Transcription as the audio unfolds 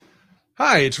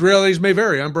Hi, it's Realities May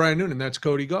Vary. I'm Brian Noonan. That's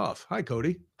Cody Goff. Hi,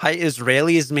 Cody. Hi,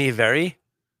 Israelis may vary.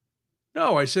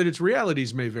 No, I said it's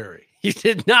Realities May Vary. You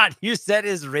did not. You said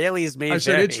Israelis may I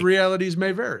said it's vary. Realities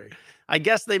May Vary. I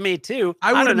guess they may too. I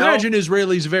I would don't know. imagine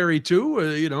Israelis vary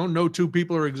too. No two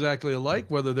people are exactly alike,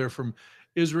 whether they're from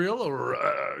Israel or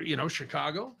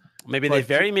Chicago. Maybe they But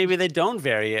vary. Maybe they don't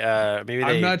vary. Maybe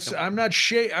I'm they. not. I'm not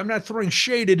shade. I'm not throwing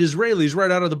shade at Israelis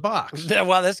right out of the box.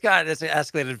 Well, this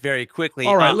escalated very quickly.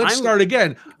 All right, let's start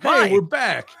again. Why? Hey, we're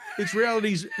back. It's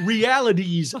Realities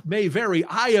May Vary.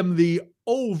 I am the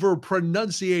over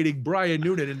pronunciating Brian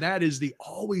Noonan, and that is the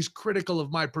always critical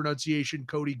of my pronunciation,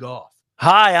 Cody Goff.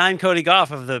 Hi, I'm Cody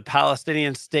Goff of the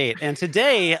Palestinian State, and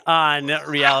today on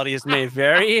Realities May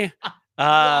Vary,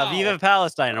 Wow. Viva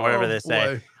Palestine, or whatever they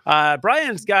say.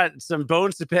 Brian's got some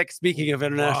bones to pick, speaking of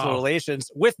international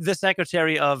relations, with the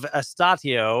Secretary of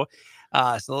Estatio.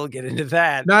 So we'll get into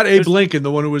that. Not Abe Lincoln,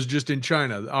 the one who was just in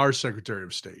China, our Secretary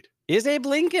of State. Is Abe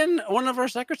Lincoln one of our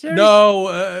secretaries?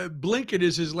 No, Blinken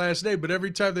is his last name, but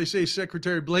every time they say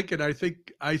Secretary Blinken, I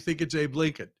think it's Abe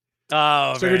Lincoln.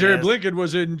 Oh, Secretary Blinken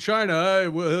was in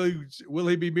China. Will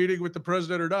he be meeting with the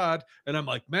president or not? And I'm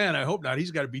like, man, I hope not.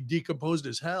 He's got to be decomposed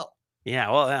as hell.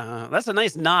 Yeah, well, that's a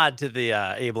nice nod to the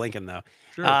Abe Lincoln, though.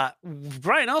 Sure.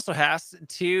 Brian also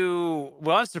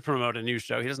wants to promote a new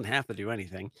show. He doesn't have to do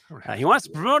anything. He wants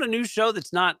to promote a new show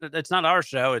that's not our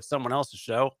show. It's someone else's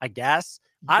show, I guess.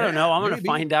 I don't know. I'm going to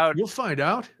find out. You'll find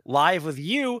out live with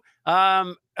you.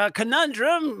 A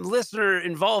conundrum, listener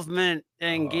involvement,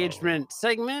 engagement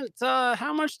segment.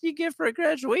 How much do you give for a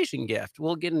graduation gift?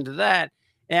 We'll get into that.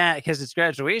 Yeah, because it's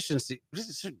graduation.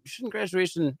 Shouldn't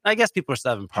graduation? I guess people are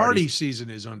still having parties. Party season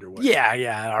is underway.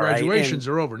 Yeah. All Graduations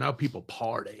are over. Now people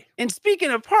party. And speaking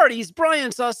of parties,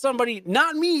 Brian saw somebody,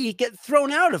 not me, get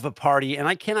thrown out of a party. And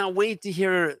I cannot wait to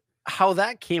hear how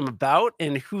that came about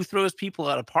and who throws people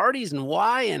out of parties and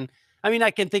why. And I mean,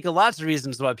 I can think of lots of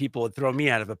reasons why people would throw me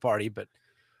out of a party, but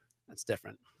that's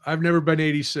different. I've never been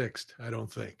 86th, I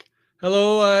don't think.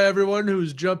 Hello, everyone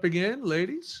who's jumping in,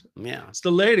 ladies. Yeah. It's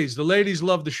the ladies. The ladies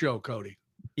love the show, Cody.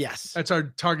 Yes. That's our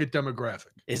target demographic.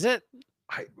 Is it?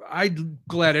 I'm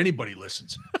glad anybody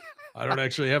listens. I don't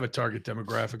actually have a target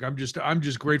demographic. I'm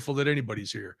just grateful that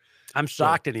anybody's here. I'm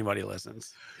shocked anybody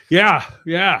listens. Yeah.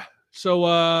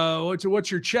 So what's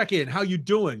your check-in? How you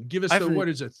doing? Give us what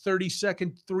is it?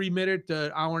 30-second, 3-minute,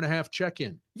 hour and a half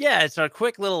check-in. Yeah, it's our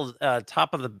quick little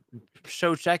top of the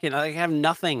show check-in. I have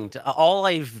nothing to, all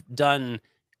I've done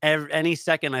any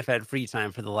second I've had free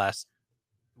time for the last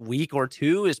week or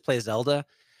two is play Zelda.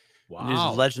 Wow.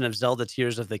 There's Legend of Zelda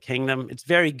Tears of the Kingdom. It's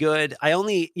very good. I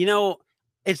only,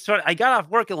 I got off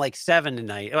work at like 7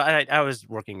 tonight. I was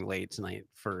working late tonight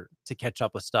to catch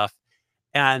up with stuff.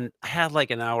 And I had like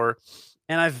an hour,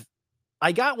 and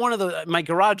I got my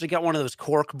garage. I got one of those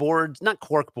cork boards, not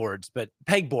cork boards, but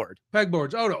pegboard.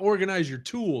 Pegboards. Oh, to organize your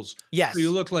tools. Yes. So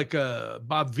you look like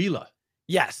Bob Vila.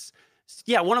 Yes.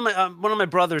 Yeah. One of my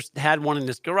brothers had one in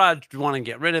his garage. Want to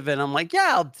get rid of it. I'm like,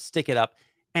 yeah, I'll stick it up.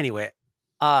 Anyway,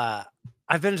 I've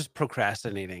been just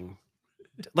procrastinating.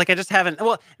 Like I just haven't.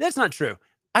 Well, that's not true.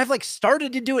 I've like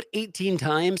started to do it 18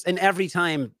 times, and every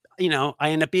time, I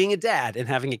end up being a dad and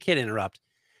having a kid interrupt.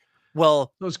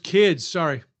 Well, those kids,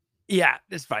 sorry. Yeah,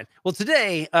 it's fine. Well,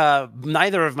 today,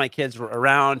 neither of my kids were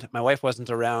around. My wife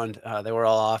wasn't around. They were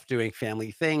all off doing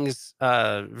family things,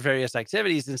 various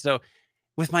activities. And so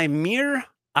with my mere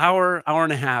hour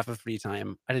and a half of free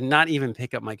time, I did not even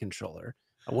pick up my controller.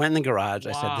 I went in the garage.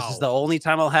 Wow. I said, this is the only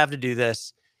time I'll have to do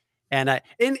this. And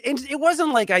it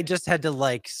wasn't like I just had to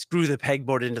like screw the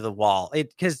pegboard into the wall.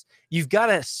 Because I have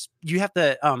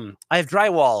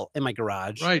drywall in my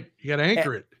garage. Right. You got to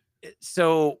anchor it.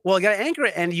 So, I got to anchor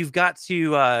it, and you've got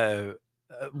to,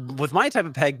 with my type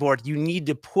of pegboard, you need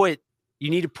to put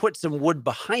some wood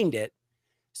behind it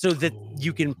so that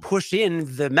you can push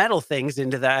in the metal things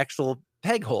into the actual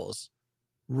peg holes.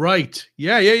 Right.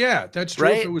 Yeah. That's true.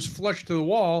 Right? If it was flush to the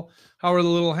wall, how are the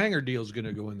little hanger deals going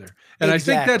to go in there? And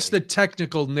exactly. I think that's the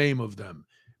technical name of them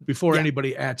before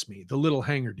anybody ats me, the little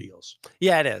hanger deals.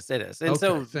 Yeah, it is. And okay,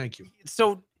 so thank you.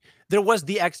 So there was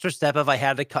the extra step of I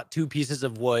had to cut 2 pieces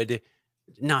of wood.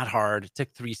 Not hard. It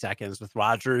took 3 seconds with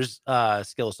Roger's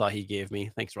skill saw he gave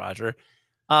me. Thanks, Roger.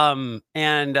 But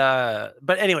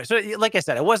anyway, so like I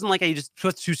said, it wasn't like I just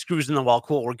put 2 screws in the wall.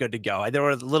 Cool, we're good to go. There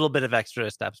were a little bit of extra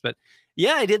steps, but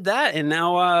yeah, I did that, and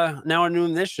now I'm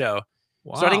doing this show.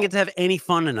 Wow. So I didn't get to have any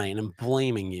fun tonight, and I'm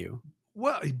blaming you.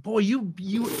 Well, boy, you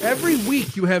every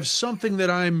week you have something that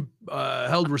I'm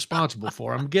held responsible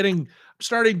for. I'm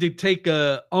starting to take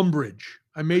umbrage.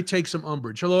 I may take some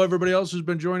umbrage. Hello, everybody else who's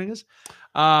been joining us.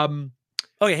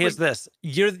 Okay, here's this.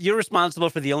 You're responsible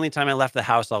for the only time I left the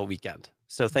house all weekend.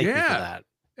 So thank you for Yeah. that.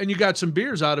 And you got some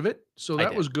beers out of it, so I that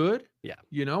did. was good. Yeah.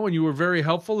 And you were very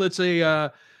helpful. It's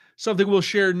a something we'll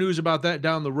share news about that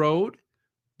down the road.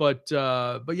 But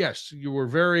yes, you were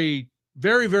very,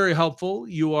 very, very helpful.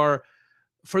 You are,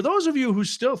 for those of you who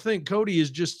still think Cody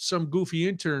is just some goofy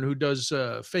intern who does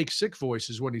fake sick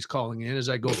voices when he's calling in, as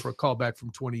I go for a callback from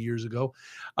 20 years ago.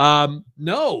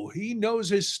 No, he knows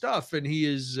his stuff, and he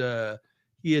is an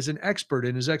expert,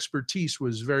 and his expertise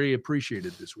was very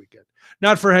appreciated this weekend.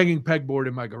 Not for hanging pegboard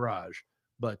in my garage,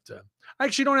 but I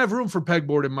actually don't have room for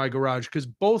pegboard in my garage because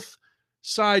both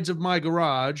sides of my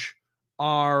garage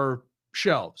are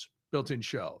shelves, built-in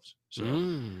shelves. So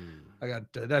I got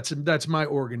that's my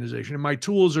organization, and my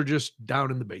tools are just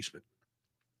down in the basement.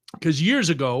 Because years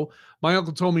ago, my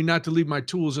uncle told me not to leave my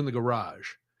tools in the garage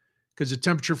because the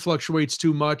temperature fluctuates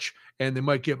too much and they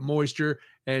might get moisture.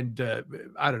 And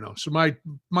I don't know. So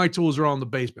my tools are all in the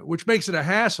basement, which makes it a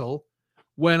hassle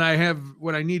when I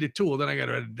need a tool. Then I got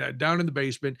to down in the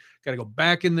basement, got to go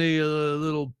back in the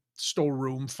little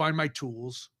storeroom, find my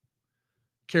tools,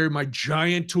 carry my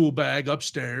giant tool bag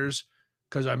upstairs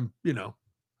because I'm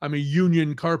a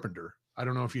union carpenter. I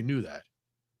don't know if you knew that.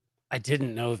 I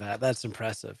didn't know that. That's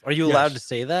impressive. Are you allowed to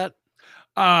say that?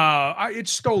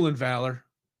 It's stolen valor.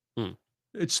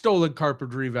 It's stolen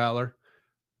carpentry valor.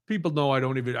 People know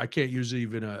I can't use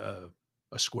even a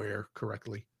square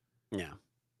correctly. Yeah.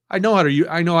 I know how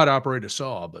to operate a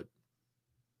saw, but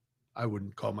I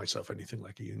wouldn't call myself anything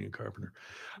like a union carpenter.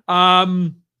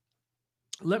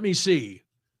 Let me see.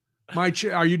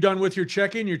 Are you done with your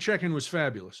check-in? Your check-in was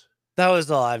fabulous. That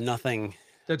was all. I have nothing.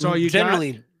 That's all you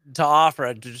generally got? To offer.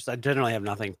 I generally have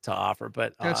nothing to offer,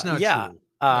 but that's not true.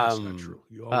 That's not true.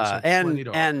 You always have plenty to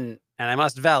offer. And I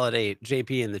must validate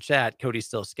JP in the chat. Cody's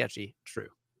still sketchy. True.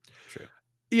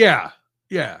 Yeah.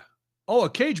 Oh, a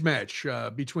cage match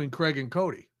between Craig and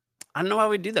Cody. I don't know why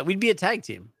we'd do that. We'd be a tag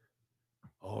team.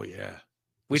 Oh yeah,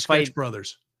 we fight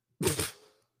brothers.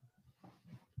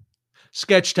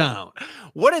 Sketchtown.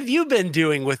 What have you been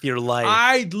doing with your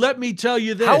life? Let me tell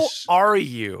you this. How are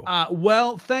you?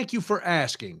 Well, thank you for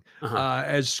asking.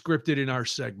 As scripted in our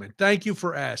segment. Thank you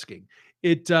for asking.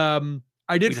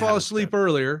 I did fall asleep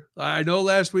earlier. I know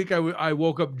last week I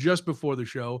woke up just before the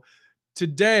show.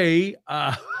 Today,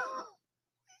 I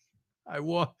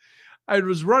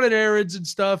was running errands and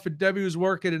stuff, and Debbie was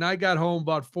working, and I got home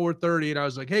about 4:30, and I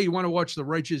was like, "Hey, you want to watch the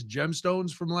Righteous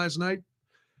Gemstones from last night?"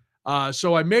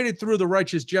 So I made it through the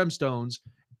Righteous Gemstones,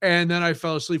 and then I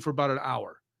fell asleep for about an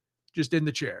hour, just in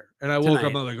the chair. And I woke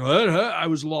up, I'm like, what? I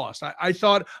was lost. I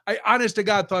honest to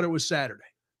God, thought it was Saturday.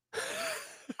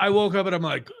 I woke up and I'm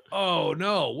like, oh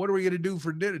no, what are we going to do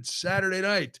for dinner? It's Saturday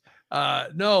night.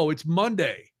 No, it's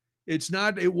Monday.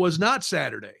 It was not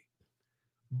Saturday.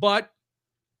 But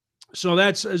so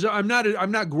I'm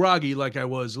not groggy like I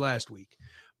was last week.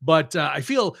 But I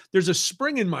feel there's a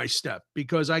spring in my step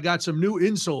because I got some new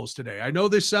insoles today. I know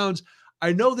this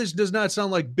does not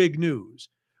sound like big news,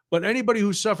 but anybody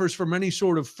who suffers from any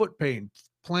sort of foot pain,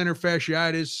 plantar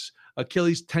fasciitis,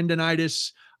 Achilles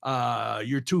tendonitis,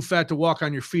 you're too fat to walk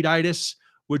on your feetitis,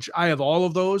 which I have all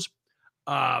of those.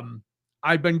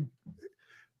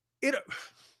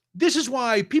 This is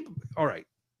why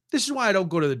I don't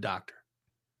go to the doctor,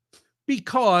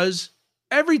 because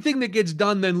everything that gets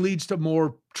done then leads to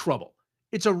more trouble.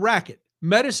 It's a racket.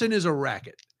 Medicine is a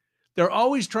racket. They're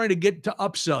always trying to get to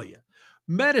upsell you.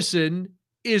 Medicine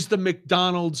is the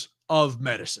McDonald's of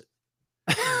medicine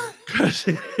because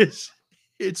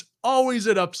it's always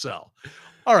an upsell.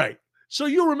 All right. So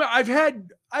you remember I've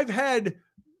had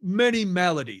many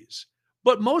maladies,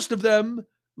 but most of them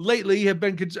lately have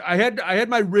been, I had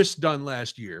my wrist done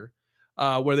last year,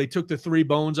 where they took the 3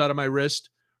 bones out of my wrist.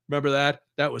 Remember that?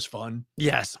 That was fun.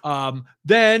 Yes.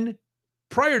 Then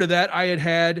prior to that, I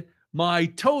had my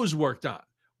toes worked on,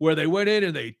 where they went in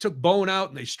and they took bone out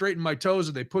and they straightened my toes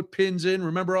and they put pins in.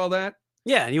 Remember all that?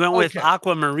 Yeah. And you went with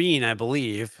Aquamarine, I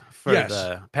believe, for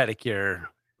the pedicure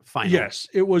final. Yes.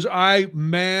 It was, I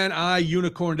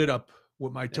unicorned it up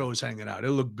with my toes hanging out.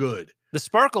 It looked good. The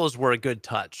sparkles were a good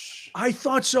touch. I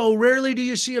thought so. Rarely do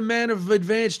you see a man of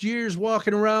advanced years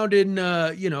walking around in,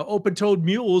 open-toed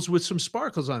mules with some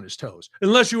sparkles on his toes.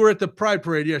 Unless you were at the Pride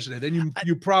Parade yesterday, then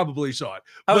you probably saw it.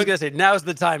 I was going to say, now's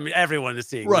the time everyone is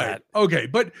seeing that. Okay.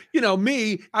 But,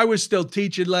 me, I was still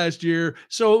teaching last year,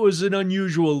 so it was an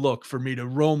unusual look for me to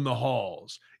roam the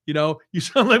halls. You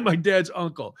sound like my dad's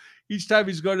uncle. Each time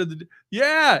he's going to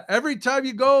every time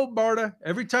you go, Marta,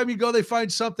 every time you go, they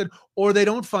find something or they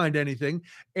don't find anything.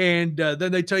 And then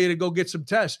they tell you to go get some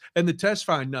tests and the tests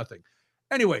find nothing.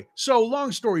 Anyway, so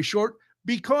long story short,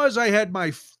 because I had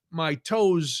my my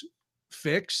toes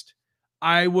fixed,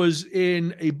 I was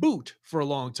in a boot for a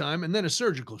long time and then a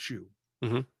surgical shoe.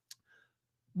 Mhm.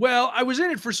 Well, I was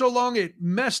in it for so long, it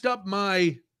messed up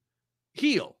my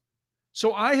heel.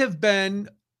 So I have been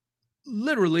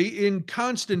literally in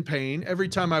constant pain every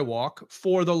time I walk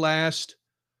for the last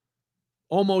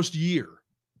almost year.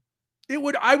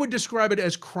 I would describe it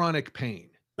as chronic pain.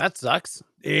 That sucks.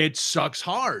 It sucks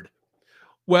hard.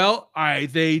 Well,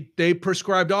 they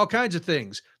prescribed all kinds of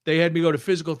things. They had me go to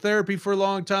physical therapy for a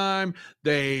long time.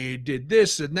 They did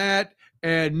this and that,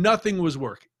 and nothing was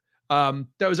working. That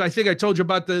was, I think I told you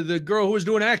about the girl who was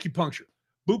doing acupuncture,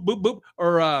 boop boop boop,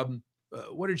 or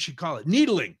what did she call it?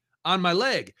 Needling on my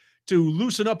leg to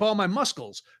loosen up all my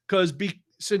muscles because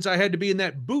since I had to be in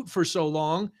that boot for so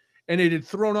long and it had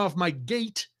thrown off my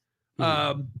gait,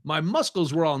 my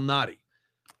muscles were all knotty.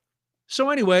 So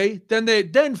anyway,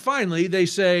 then finally they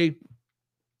say,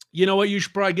 you know what, you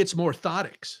should probably get some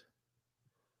orthotics.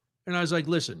 And I was like,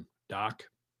 listen, doc,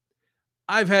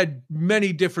 I've had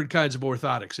many different kinds of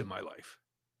orthotics in my life.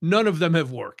 None of them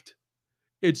have worked.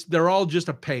 They're all just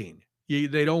a pain.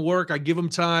 They don't work. I give them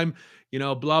time,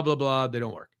 blah, blah, blah. They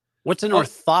don't work. What's an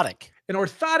orthotic? An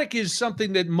orthotic is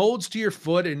something that molds to your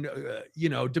foot and,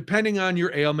 depending on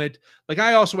your ailment. Like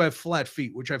I also have flat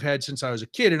feet, which I've had since I was a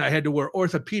kid, and I had to wear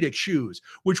orthopedic shoes,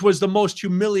 which was the most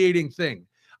humiliating thing.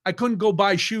 I couldn't go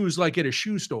buy shoes like at a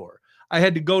shoe store. I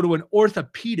had to go to an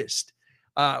orthopedist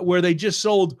where they just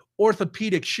sold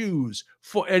orthopedic shoes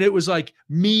and it was like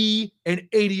me and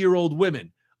 80-year-old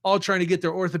women all trying to get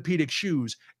their orthopedic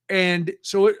shoes. And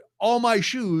so all my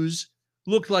shoes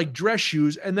looked like dress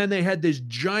shoes. And then they had this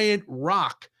giant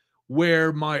rock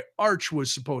where my arch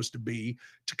was supposed to be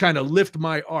to kind of lift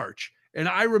my arch. And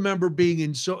I remember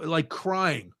being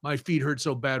crying. My feet hurt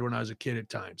so bad when I was a kid at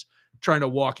times, trying to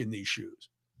walk in these shoes.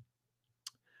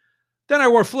 Then I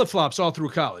wore flip-flops all through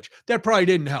college. That probably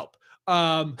didn't help.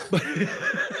 But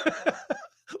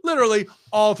literally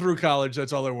all through college,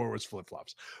 that's all I wore was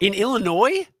flip-flops. In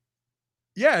Illinois?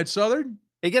 Yeah, it's Southern.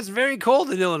 It gets very cold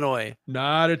in Illinois.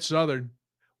 Not at Southern.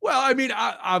 Well, I mean,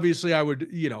 obviously I would,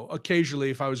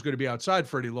 occasionally if I was going to be outside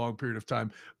for any long period of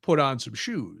time, put on some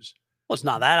shoes. Well, it's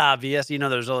not that obvious.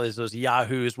 There's always those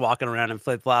yahoos walking around in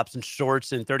flip-flops and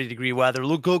shorts in 30-degree weather.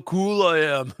 Look how cool I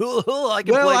am. I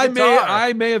can play guitar.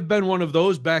 I may have been one of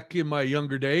those back in my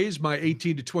younger days, my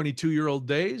 18 to 22-year-old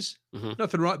days.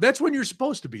 Nothing wrong. That's when you're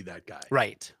supposed to be that guy.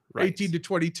 Right. 18 to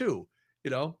 22,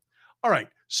 All right.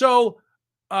 So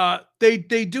they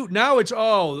do now.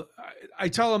 I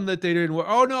tell them that they didn't work.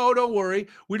 Oh no, don't worry.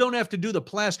 We don't have to do the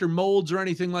plaster molds or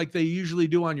anything like they usually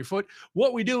do on your foot.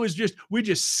 What we do is we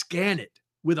just scan it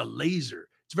with a laser.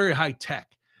 It's very high tech.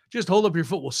 Just hold up your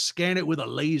foot. We'll scan it with a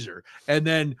laser, and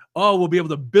then we'll be able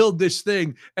to build this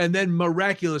thing, and then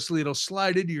miraculously it'll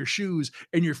slide into your shoes,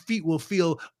 and your feet will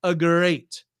feel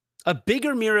great. A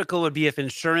bigger miracle would be if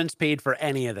insurance paid for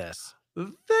any of this.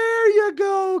 There you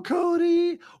go,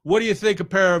 Cody. What do you think a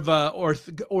pair of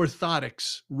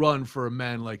orthotics run for a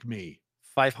man like me?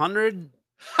 500?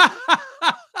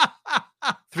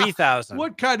 3,000.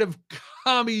 What kind of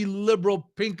commie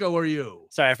liberal pinko are you?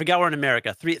 Sorry, I forgot we're in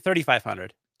America.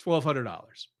 3,500.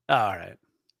 $1,200. Oh, all right.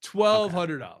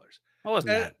 $1,200. What was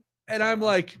that? And I'm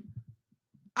like,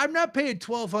 I'm not paying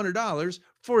 $1,200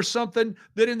 for something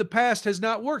that in the past has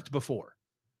not worked before.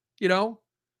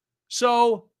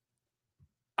 So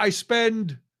I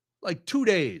spend like 2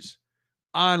 days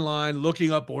online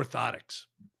looking up orthotics,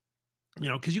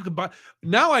 because you can buy.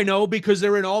 Now I know because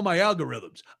they're in all my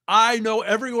algorithms. I know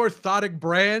every orthotic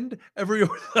brand, every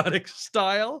orthotic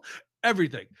style,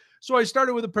 everything. So I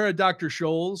started with a pair of Dr.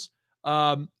 Scholl's,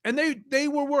 and they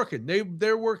were working.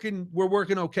 They're working. We're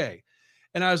working okay.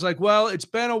 And I was like, well, it's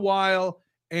been a while,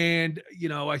 and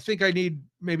I think I need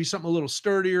maybe something a little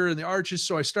sturdier in the arches.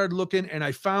 So I started looking, and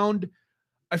I found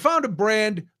a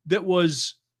brand that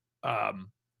was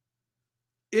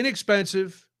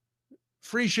inexpensive,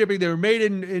 free shipping. They were made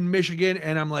in Michigan.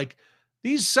 And I'm like,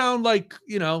 these sound like,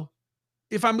 if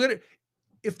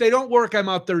they don't work, I'm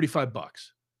out $35.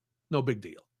 No big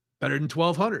deal. Better than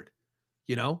 1,200,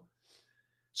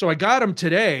 So I got them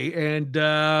today, and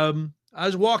I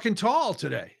was walking tall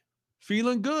today,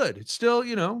 feeling good. It's still,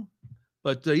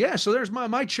 but yeah, so there's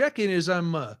my check-in is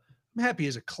I'm happy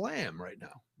as a clam right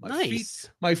now.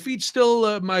 My feet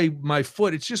still, my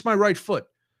foot, it's just my right foot,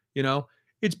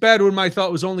 It's bad when my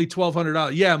thought was only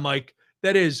 $1,200. Yeah, Mike,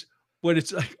 that is, but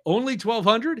it's like only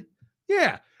 $1,200.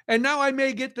 Yeah. And now I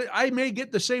may get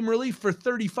the same relief for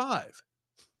 $35.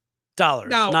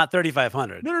 Now, not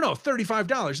 $3,500. No,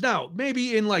 $35. Now,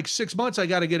 maybe in like 6 months, I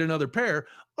got to get another pair.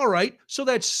 All right. So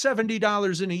that's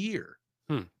 $70 in a year.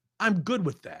 I'm good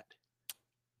with that.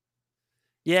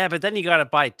 Yeah, but then you gotta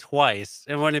buy twice,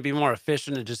 and wouldn't it be more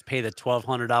efficient to just pay the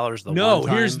 $1,200 the one No,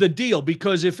 here's time? the deal,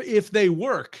 because if they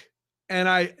work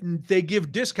and they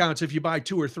give discounts if you buy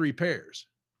 2 or 3 pairs.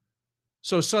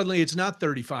 So suddenly it's not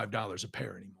 $35 a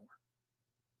pair anymore.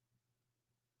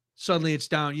 Suddenly it's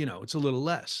down, it's a little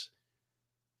less.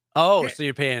 Oh, Eh, so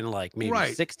you're paying, like, maybe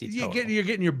right. 60 total. You're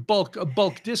getting your bulk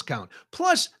discount.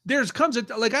 Plus, there's comes a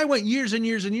like I went years and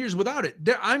years and years without it.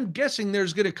 I'm guessing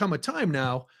there's going to come a time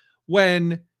now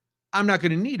when I'm not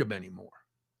going to need them anymore.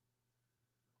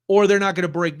 Or they're not going to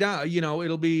break down,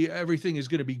 it'll be everything is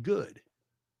going to be good.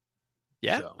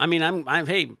 Yeah. So, I mean,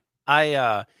 hey,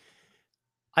 I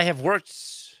have worked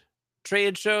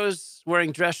trade shows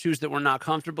wearing dress shoes that were not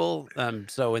comfortable.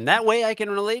 So in that way, I can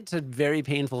relate to very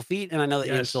painful feet, and I know that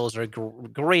yes, insoles are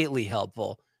greatly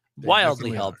helpful, they wildly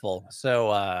definitely are. helpful.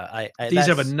 So I These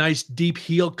have a that's nice deep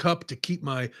heel cup to keep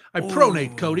I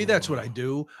pronate, Cody. That's what I ooh,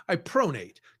 do. I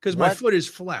pronate because my what? foot is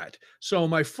flat. So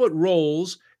my foot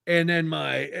rolls and then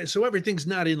so everything's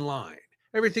not in line.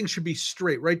 Everything should be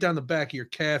straight right down the back of your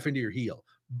calf into your heel.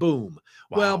 Boom.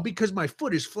 Well, Wow. because my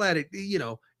foot is flat,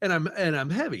 and I'm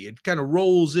heavy, it kind of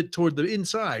rolls it toward the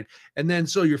inside. And then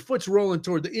so your foot's rolling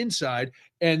toward the inside,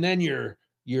 and then your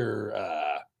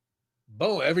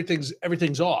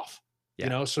everything's off.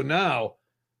 Yeah. So now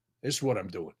this is what I'm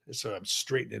doing. So I'm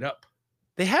straightening it up.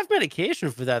 They have medication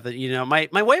for that.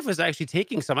 My wife was actually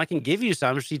taking some. I can give you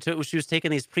some. She was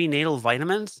taking these prenatal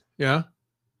vitamins. Yeah.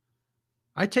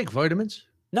 I take vitamins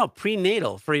No,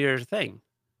 prenatal for your thing.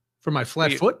 for my For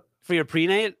flat your foot. for your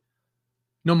prenate.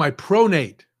 No, my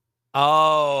pronate.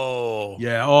 Oh,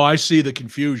 Yeah. Oh, I see the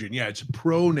confusion. Yeah, it's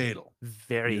pronatal. You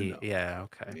very, know. yeah,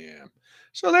 okay. Yeah.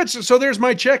 So there's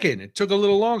my check-in. It took a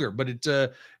little longer, but it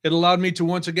allowed me to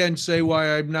once again say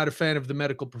why I'm not a fan of the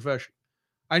medical profession.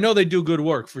 I know they do good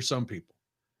work for some people.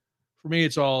 For me,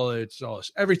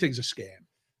 everything's a scam.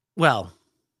 Well,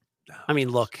 No, I mean,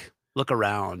 look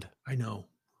around. I know.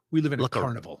 We live in a Look ar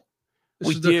carnival. This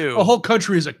We is the do. whole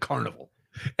country is a carnival.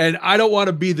 And I don't want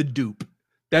to be the dupe.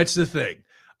 That's the thing.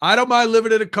 I don't mind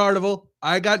living in a carnival.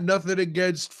 I got nothing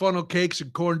against funnel cakes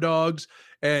and corn dogs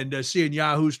and seeing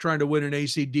Yahoos trying to win an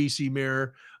AC/DC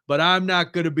mirror, but I'm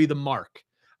not going to be the mark.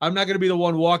 I'm not going to be the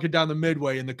one walking down the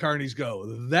midway and the carnies go,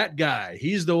 that guy,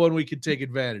 he's the one we can take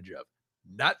advantage of.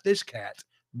 Not this cat.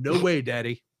 No way,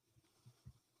 daddy.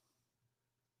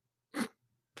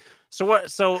 Well,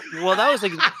 that was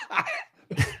like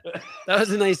that was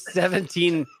a nice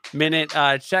 17-minute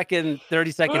check-in,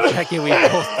 30-second check-in we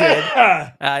both did.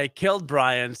 I killed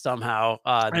Brian somehow.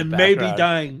 I may be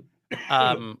dying.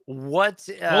 What?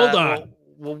 Hold on.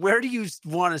 Well, where do you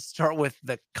want to start with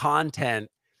the content,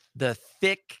 the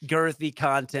thick, girthy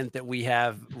content that we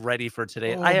have ready for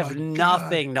today? Oh I have my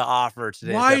nothing to offer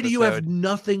today. Why do you have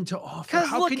nothing to offer? 'Cause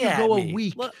How look can you at go a me.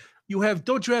 week? Look,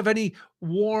 Don't you have any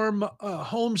warm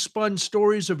homespun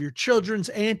stories of your children's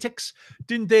antics?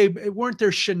 Weren't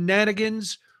there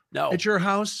shenanigans no, at your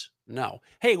house? no.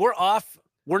 Hey, we're off.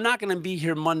 We're not going to be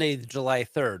here Monday, July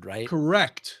 3rd, right?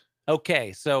 Correct.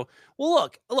 Okay, so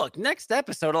look. Next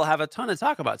episode, I'll have a ton to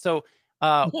talk about. So,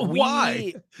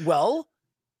 Why? well,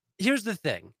 here's the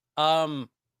thing.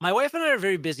 My wife and I are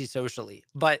very busy socially,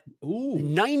 but Ooh,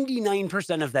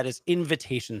 99% of that is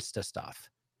invitations to stuff,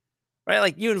 right?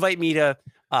 Like you invite me to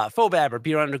Fobab or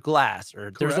Beer Under Glass,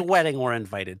 or there's a correct. wedding we're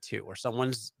invited to, or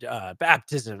someone's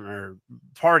baptism or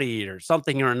party or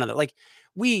something or another. Like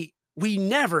we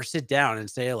never sit down and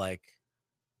say like,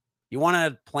 you want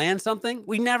to plan something?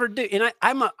 We never do. And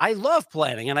I love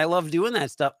planning and I love doing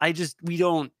that stuff. We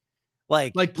don't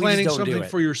Like we just planning don't do something it.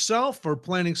 for yourself or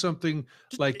planning something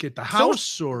Just, like at the so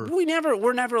house or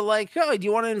we're never like, oh, do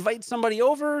you want to invite somebody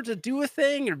over to do a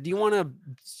thing? Or do you want to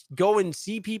go and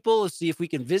see people, see if we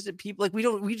can visit people? Like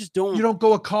we just don't, you don't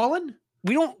go a calling?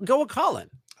 we don't go a calling,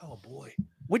 Oh boy.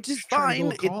 which is Trying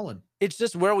to fine. go a calling. It's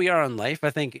just where we are in life.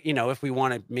 I think, if we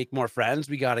want to make more friends,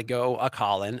 we got to go a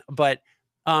calling. But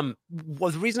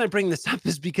well, the reason I bring this up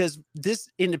is because this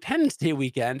Independence Day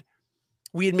weekend,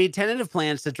 we had made tentative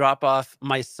plans to drop off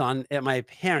my son at my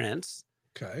parents'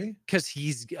 Okay. because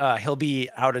he'll be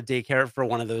out of daycare for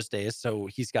one of those days, so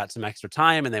he's got some extra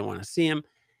time and they want to see him.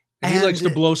 And he likes to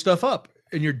And blow stuff up.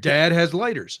 And your dad has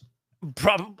lighters.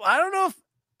 probably, I don't know if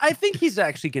I think he's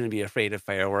actually going to be afraid of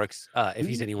fireworks if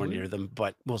he's anywhere Ooh. near them,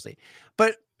 but we'll see.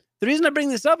 But the reason I bring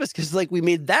this up is because like we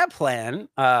made that plan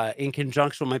in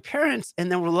conjunction with my parents,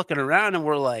 and then we're looking around and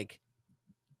we're like,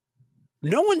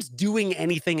 no one's doing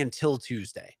anything until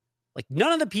Tuesday. Like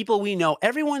none of the people we know,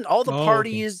 everyone, all the Oh, okay.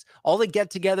 parties, all the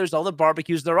get-togethers, all the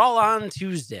barbecues, they're all on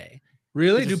Tuesday.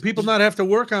 Really? Do Just- people just- not have to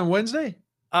work on Wednesday?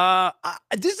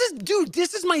 This is, dude,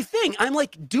 this is my thing. I'm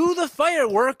like, do the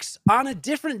fireworks on a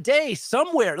different day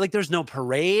somewhere. Like, there's no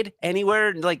parade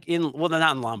anywhere. Like well,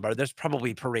 not in Lombard. There's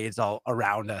probably parades all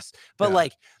around us, but Yeah.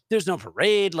 like, there's no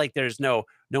parade. Like, there's no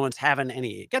one's having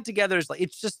any get-togethers. Like,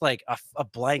 it's just like a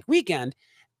blank weekend.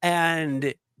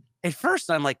 And at first,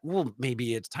 I'm like, well,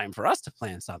 maybe it's time for us to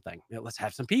plan something. Let's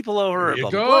have some people over. There you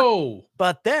Blah, blah, blah. go.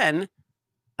 But then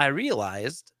I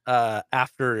realized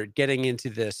after getting into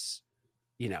this,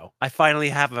 I finally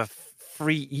have a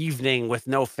free evening with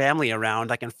no family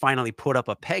around. I can finally put up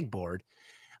a pegboard.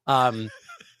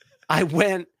 I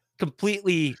went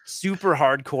completely super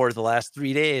hardcore the last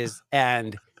 3 days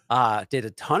and did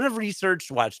a ton of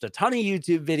research, watched a ton of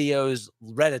YouTube videos,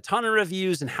 read a ton of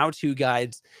reviews and how-to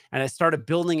guides, and I started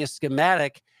building a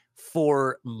schematic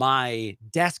for my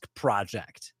desk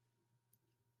project.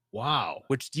 Wow.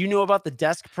 Which, do you know about the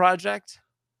desk project?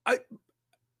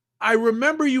 I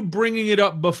remember you bringing it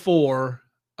up before,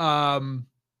 that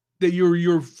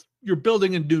you're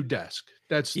building a new desk.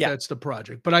 That's the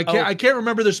project. But I can't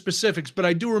remember the specifics, but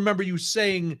I do remember you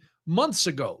saying months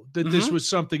ago that this was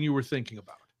something you were thinking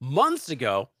about. Months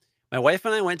ago, my wife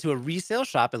and I went to a resale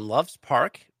shop in Loves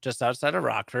Park, just outside of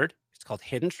Rockford. It's called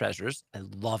Hidden Treasures. I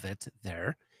love it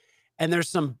there. And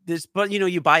but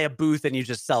you buy a booth and you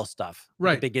just sell stuff.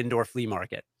 Right. Like a big indoor flea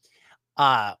market.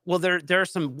 Well, there are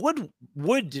some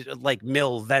wood like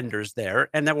mill vendors there,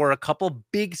 and there were a couple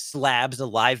big slabs of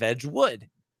live edge wood.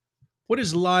 What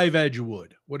is live edge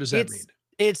wood? What does that mean?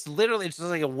 It's literally just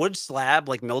like a wood slab,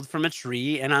 like milled from a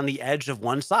tree, and on the edge of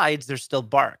one side, there's still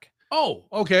bark. Oh,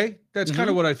 okay. That's kind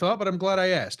of what I thought, but I'm glad I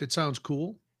asked. It sounds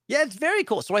cool. Yeah, it's very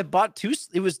cool. So I bought two.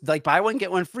 It was like buy one,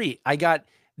 get one free. I got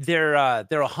they're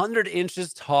 100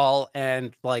 inches tall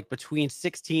and like between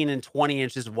 16 and 20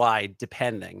 inches wide,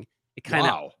 depending. It kind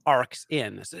of arcs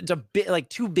in. So it's a bit like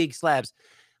two big slabs.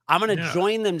 I'm going to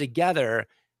join them together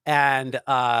and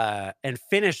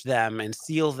finish them and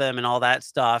seal them and all that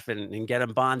stuff and get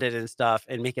them bonded and stuff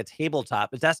and make a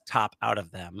desktop out of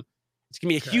them. It's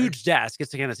going to be a huge desk.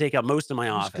 It's going to take up most of my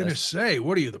office. I was going to say,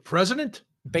 what are you, the president?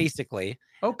 Basically.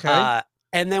 Okay.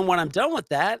 And then when I'm done with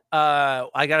that,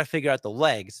 I got to figure out the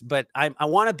legs, but I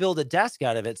want to build a desk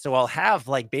out of it. So I'll have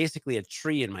like basically a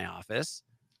tree in my office.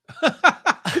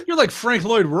 You're like Frank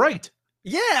Lloyd Wright.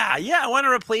 Yeah. I want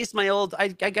to replace my old.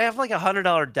 I have like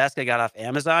 $100 desk I got off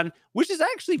Amazon, which has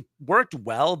actually worked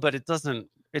well, but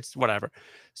it's whatever.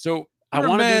 So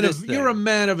you're a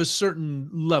man of a certain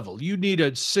level. You need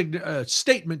a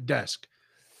statement desk.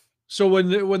 So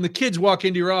when the kids walk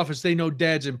into your office, they know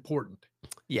dad's important.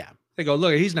 Yeah. They go,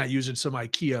 look, he's not using some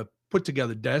IKEA put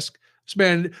together desk.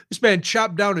 This man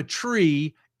chopped down a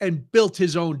tree and built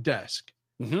his own desk.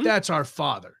 Mm-hmm. That's our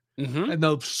father. Mm-hmm. And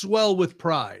they'll swell with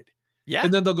pride. Yeah.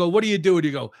 And then they'll go, what do you do? And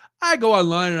you go, I go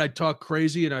online and I talk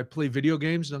crazy and I play video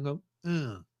games. And they'll go,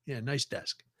 oh, yeah, nice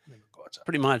desk.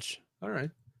 Pretty much. All right.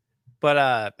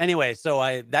 But anyway,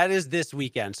 so that is this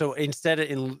weekend. So instead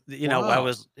of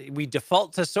we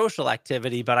default to social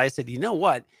activity, but I said, you know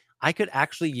what? I could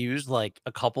actually use like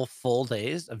a couple full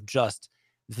days of just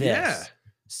this. Yeah.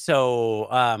 So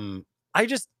I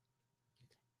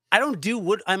don't do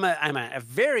wood. I'm a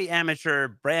very amateur,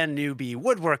 brand newbie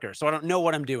woodworker, so I don't know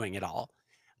what I'm doing at all.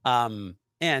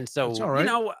 And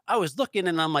so I was looking,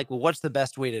 and I'm like, well, what's the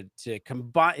best way to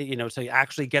combine? To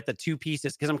actually get the two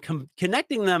pieces, because I'm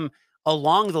connecting them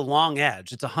along the long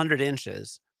edge. It's 100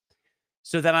 inches.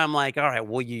 So then I'm like, all right,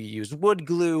 well, you use wood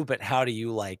glue, but how do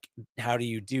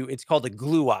you do? It's called a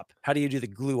glue up. How do you do the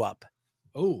glue up?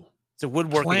 Oh, it's a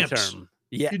woodworking term.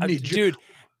 Yeah, dude.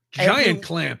 Giant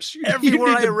clamps.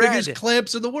 Everywhere I read, biggest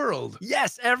clamps in the world.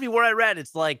 Yes, everywhere I read,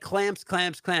 it's like clamps.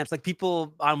 Like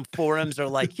people on forums are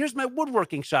like, "Here's my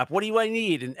woodworking shop. What do I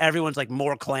need?" And everyone's like,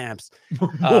 "More clamps."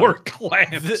 More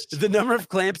clamps. The number of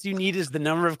clamps you need is the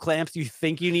number of clamps you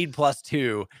think you need plus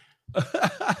 2.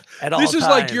 At all this is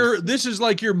times. This is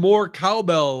like your more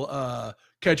cowbell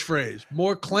catchphrase.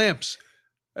 More clamps.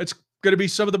 That's going to be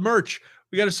some of the merch.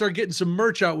 We got to start getting some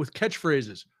merch out with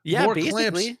catchphrases. Yeah, more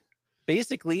basically. Clamps.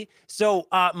 Basically. So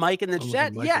Mike in the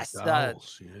chat, yes.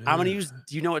 Dowels, I'm going to use,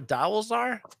 do you know what dowels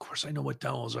are? Of course I know what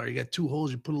dowels are. You got 2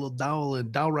 holes, you put a little dowel in,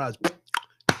 dowel rods.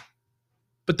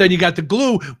 But then you got the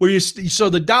glue where so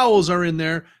the dowels are in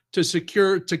there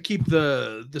to keep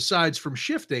the sides from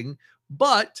shifting,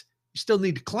 but you still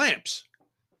need clamps.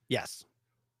 Yes.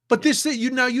 But this thing,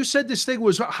 you said this thing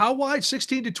was how wide?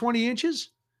 16 to 20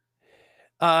 inches?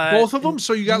 Both of them?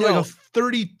 So you got like a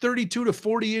 32 to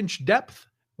 40 inch depth?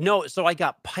 No, so I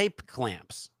got pipe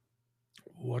clamps.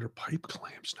 What are pipe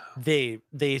clamps now? They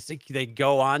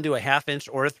go onto a 1/2 inch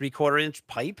or a 3/4 inch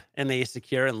pipe, and they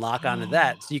secure and lock onto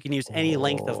that, so you can use any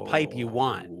length of pipe you Oh,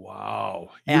 want. wow.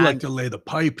 You like And to lay the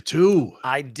pipe too.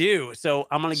 I do. So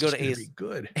I'm gonna This go is to gonna be Ace.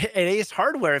 good. At Ace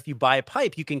Hardware, if you buy a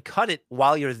pipe, you can cut it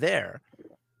while you're there.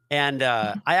 And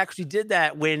I actually did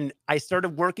that when I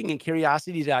started working at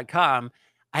Curiosity.com.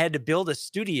 I had to build a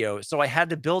studio, so I had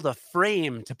to build a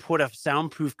frame to put a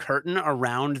soundproof curtain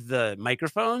around the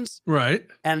microphones. Right.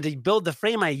 And to build the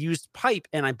frame, I used pipe,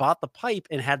 and I bought the pipe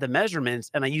and had the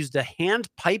measurements, and I used a hand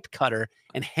pipe cutter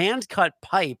and hand cut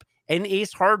pipe in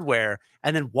Ace Hardware,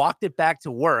 and then walked it back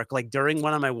to work like during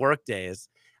one of my work days.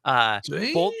 Uh,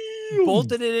 bolt Damn.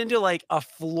 bolted it into like a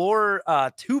floor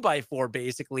 2x4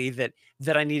 basically that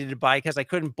I needed to buy because I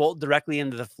couldn't bolt directly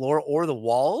into the floor or the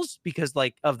walls because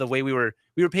like of the way we were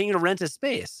paying to rent a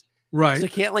space. So Right. you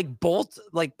can't like bolt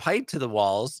like pipe to the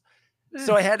walls.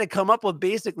 So Eh, I had to come up with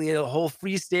basically a whole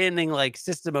freestanding like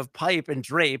system of pipe and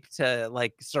drape to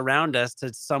like surround us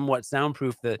to somewhat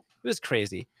soundproof the it was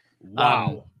crazy.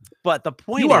 wow. But the You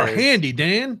point are is, handy,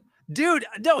 Dan. dude,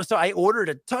 no, so I ordered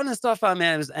a ton of stuff on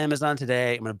Amazon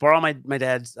today. I'm gonna borrow my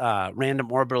dad's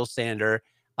random orbital sander.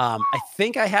 I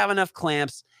think I have enough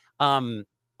clamps.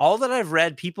 All that I've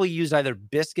read, people use either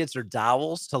biscuits or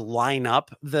dowels to line up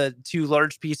the two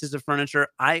large pieces of furniture.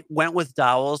 I went with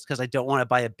dowels because I don't want to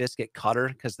buy a biscuit cutter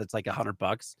because that's like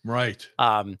 $100. Right.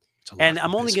 Um, It's a lot and for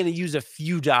I'm only going to biscuits. use a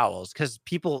few dowels because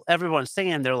everyone's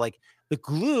saying they're like the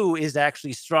glue is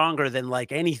actually stronger than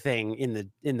like anything in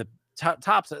the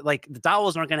tops. Like the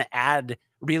dowels aren't going to add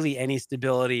really any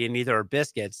stability, and neither are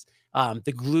biscuits.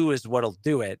 The glue is what'll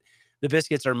do it. The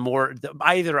biscuits are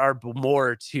either are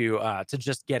more to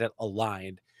just get it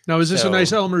aligned. Now, is this a nice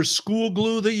So Elmer's school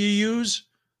glue that you use?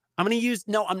 I'm gonna use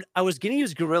no, I was gonna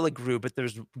use Gorilla Glue, but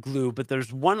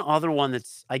there's one other one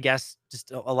that's I guess just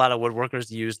a lot of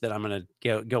woodworkers use that I'm gonna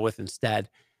go with instead.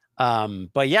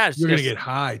 But yeah, it's You're gonna just get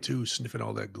high too, sniffing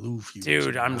all that glue fumes in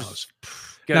dude, your I'm house.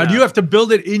 just Now, do you gonna have to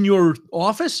build it in your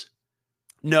office?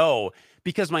 no,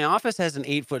 because my office has an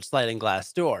 8-foot sliding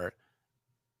glass door.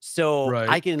 So I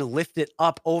Right. can lift it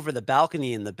up over the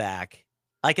balcony in the back.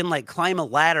 I can like climb a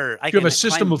ladder. I Do you have can a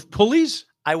system climb. of pulleys?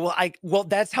 Well,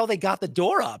 that's how they got the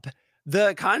door up.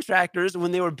 The contractors,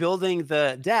 when they were building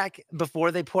the deck,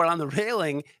 before they put on the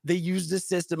railing, they used a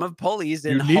system of pulleys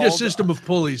You and need a hauled system of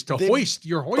pulleys to they hoist.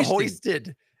 You're hoisting.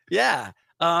 hoisted. Yeah.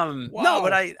 No,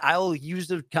 but Wow. I'll use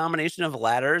a combination of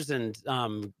ladders and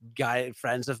guy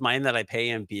friends of mine that I pay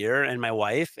in beer and my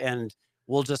wife, and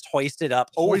we'll just hoist it up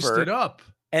Hoist it over. up.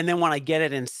 And then when I get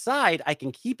it inside, I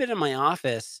can keep it in my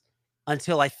office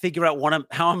until I figure out what I'm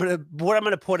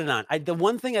gonna put it on. The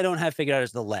one thing I don't have figured out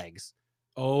is the legs,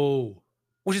 Oh,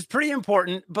 which is pretty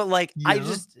important. But like,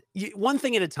 yeah. one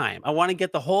thing at a time. I want to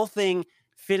get the whole thing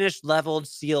finished, leveled,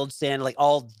 sealed, sand, like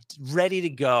all ready to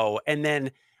go, and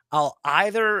then I'll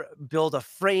either build a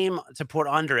frame to put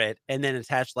under it and then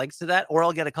attach legs to that, or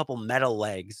I'll get a couple metal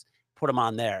legs, put them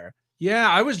on there. Yeah,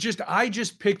 I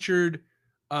just pictured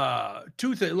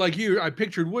two things like you. I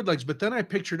pictured wood legs, but then I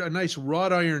pictured a nice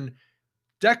wrought iron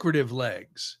decorative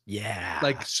legs. Like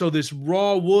Yeah. so this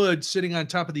raw wood sitting on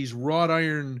top of these wrought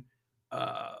iron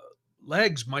uh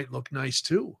legs might look nice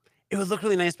too. It would look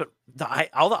really nice, but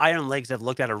all the iron legs I've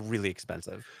looked at are really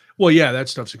expensive. Well, yeah, that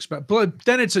stuff's expensive. But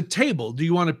then it's a table. Do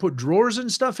you want to put drawers and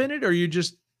stuff in it, or you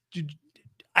just you-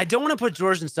 I don't want to put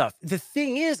drawers and stuff. The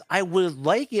thing is, I would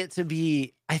like it to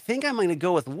be, I think I'm going to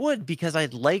go with wood because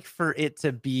I'd like for it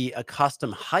to be a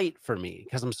custom height for me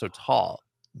because I'm so tall,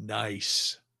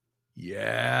 nice?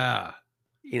 Yeah,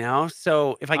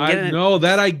 So if I can I get it, know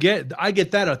that I get. I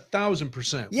get that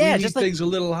 1,000%. We yeah, need just like things a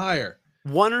little higher.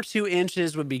 1 or 2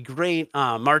 inches would be great.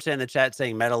 Marta in the chat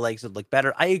saying metal legs would look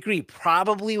better. I agree.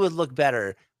 Probably would look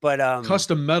better, but,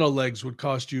 Custom metal legs would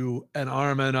cost you an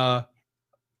arm and a.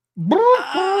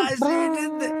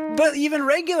 but even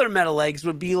regular metal legs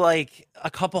would be like a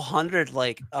couple hundred,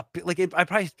 like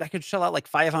I could shell out like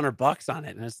 $500 on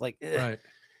it, and it's like, Right.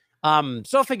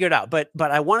 so I'll figure it out. But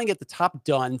I want to get the top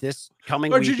done this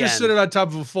coming Why don't you just sit weekend. it on top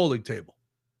of a folding table?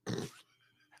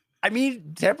 I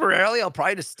mean, temporarily, I'll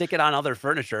probably just stick it on other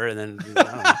furniture, and then I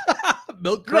don't know.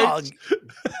 Milk No, I'll crates.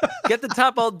 get the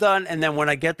top all done, and then when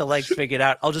I get the legs figured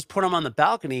out, I'll just put them on the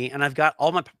balcony. And I've got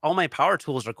all my power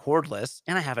tools are cordless,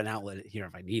 and I have an outlet here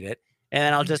if I need it. And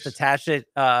then I'll just Nice. attach it.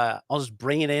 I'll just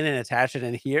bring it in and attach it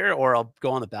in here, or I'll go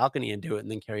on the balcony and do it,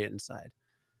 and then carry it inside.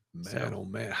 Man, So oh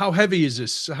man. How heavy is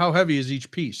this? How heavy is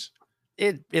each piece?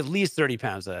 it at least 30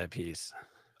 pounds a piece.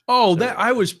 Oh, So that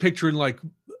I was picturing like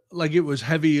it was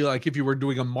heavy, like if you were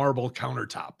doing a marble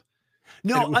countertop.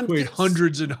 And no, it would weigh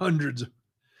hundreds and hundreds.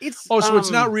 It's Oh, so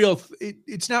it's not real.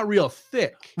 It's not real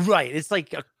thick. right. It's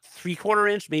like a 3/4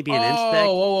 inch, maybe an inch thick.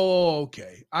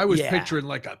 Okay. I was Yeah. picturing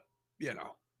like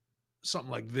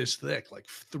something like this thick, like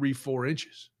 3-4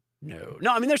 inches. No.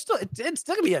 I mean, there's still it's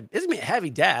still gonna be a heavy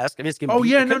desk. I mean, it's gonna Oh be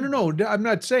yeah, it could no. I'm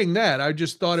not saying that. I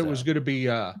just thought it was so going to be.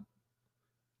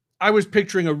 I was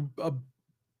picturing a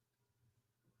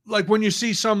like when you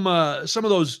see some of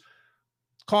those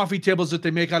coffee tables that they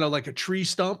make out of like a tree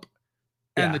stump,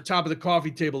 and the yeah. top of the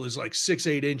coffee table is like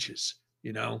 6-8 inches.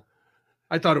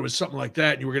 I thought it was something like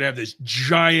that. And you were going to have this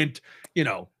giant, eh,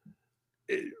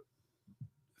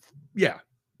 yeah.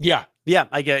 Yeah,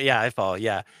 I get yeah, I follow.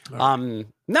 Yeah. All right.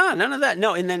 No, none of that.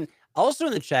 No, and then also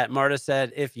in the chat, Marta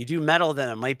said if you do metal, then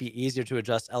it might be easier to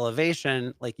adjust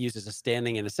elevation, like use as a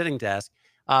standing and a sitting desk.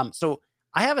 So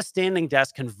I have a standing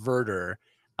desk converter.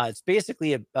 It's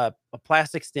basically a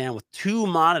plastic stand with 2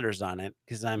 monitors on it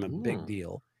because I'm a big Ooh,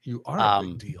 deal. you are a big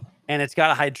Um, deal. and it's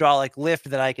got a hydraulic lift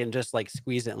that I can just like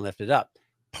squeeze it and lift it up.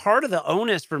 Part of the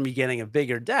onus for me getting a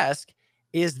bigger desk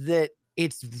is that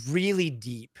it's really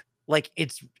deep. Like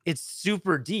it's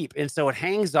super deep. And so it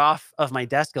hangs off of my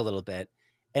desk a little bit.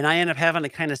 And I end up having to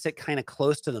kind of sit kind of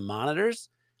close to the monitors.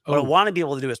 What I Oh, want to be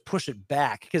able to do is push it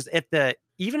back because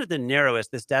even at the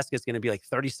narrowest, this desk is going to be like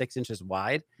 36 inches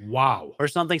wide wow. or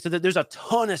something. So that there's a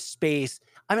ton of space.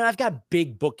 I mean, I've got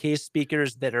big bookcase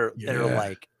speakers that are Yeah.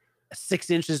 like 6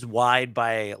 inches wide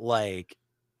by like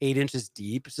 8 inches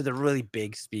deep. So they're really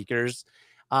big speakers.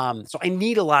 So I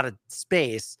need a lot of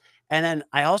space. And then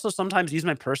I also sometimes use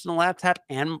my personal laptop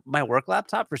and my work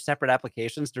laptop for separate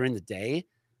applications during the day.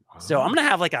 So I'm Wow. gonna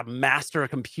have like a master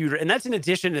computer, and that's in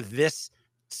addition to this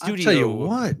I'll tell you studio.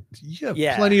 what, you have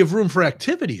Yeah, plenty of room for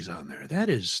activities on there.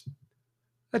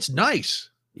 That's nice.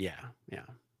 yeah. So,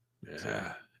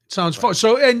 Yeah. It sounds but fun.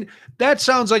 So, and that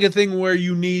sounds like a thing where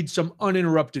you need some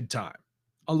uninterrupted time,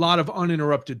 a lot of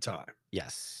uninterrupted time.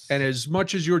 yes. And as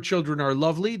much as your children are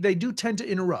lovely, they do tend to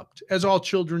interrupt, as all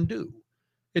children do.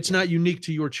 It's Yeah. not unique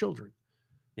to your children,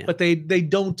 Yeah. but they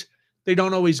don't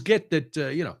always get that.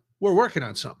 We're working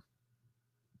on something.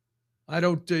 I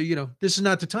don't. This is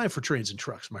not the time for trains and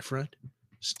trucks, my friend.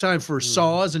 It's time for Mm.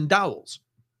 saws and dowels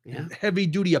Yeah. and heavy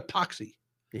duty epoxy.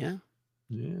 Yeah.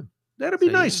 Yeah, that'd be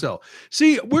So, nice yeah. though.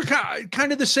 See, we're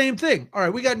kind of the same thing. All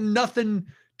right, we got nothing.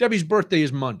 Debbie's birthday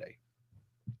is Monday,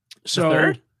 The so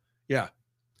 3rd? yeah.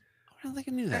 I don't think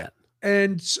I knew that.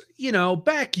 And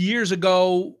back years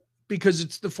ago, because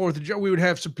it's the 4th of July, we would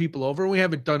have some people over. We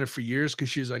haven't done it for years because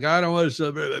she's like, I don't want to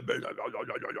celebrate.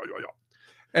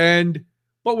 And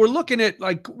but we're looking at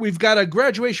like we've got a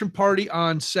graduation party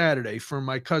on Saturday for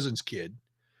my cousin's kid,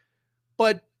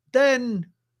 but then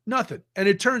nothing. And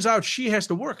it turns out she has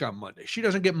to work on Monday. She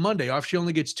doesn't get Monday off. She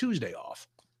only gets Tuesday off,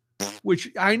 which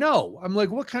I know. I'm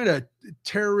like, what kind of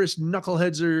terrorist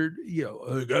knuckleheads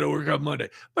are, got to work on Monday?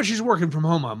 But she's working from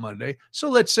home on Monday. So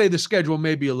let's say the schedule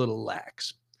may be a little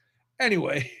lax.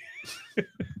 Anyway.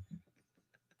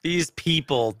 These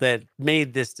people that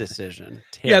made this decision.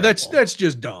 Yeah, Terrible. that's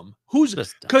just dumb. Who's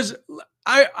Just dumb. because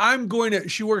I'm going to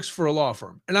she works for a law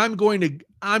firm and I'm going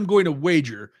to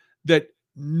wager that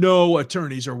no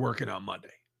attorneys are working on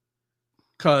Monday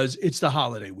because it's the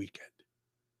holiday weekend.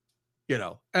 And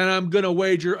I'm going to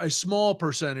wager a small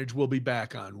percentage will be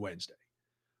back on Wednesday.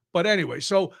 But anyway,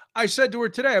 so I said to her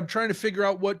today, I'm trying to figure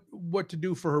out what to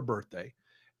do for her birthday.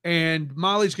 And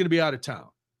Molly's going to be out of town,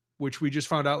 which we just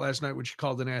found out last night when she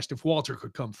called and asked if Walter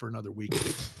could come for another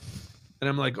weekend. And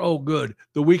I'm like, oh, good.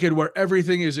 The weekend where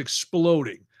everything is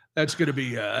exploding. That's going to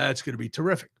be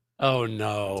terrific. Oh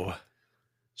no.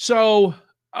 So,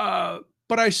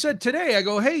 but I said today, I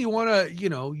go, hey, you want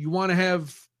to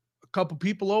have a couple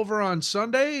people over on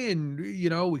Sunday and,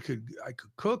 I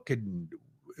could cook and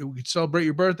we could celebrate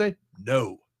your birthday.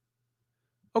 No.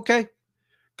 Okay.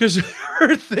 Because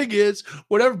her thing is,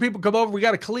 whenever people come over, we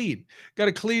got to clean. Got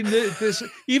to clean this.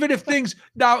 Even if things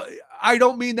now, I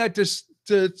don't mean that to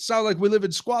sound like we live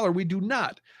in squalor. We do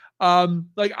not.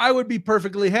 Like I would be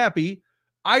perfectly happy.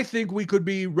 I think we could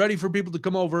be ready for people to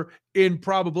come over in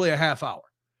probably a half hour.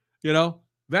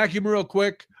 Vacuum real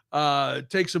quick.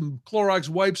 Take some Clorox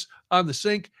wipes on the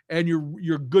sink, and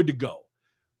you're good to go.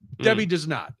 Debbie does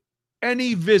not.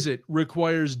 Any visit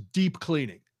requires deep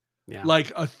cleaning. Yeah. Like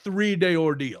a 3-day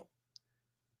ordeal.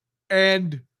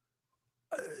 And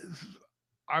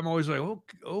I'm always like,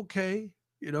 okay,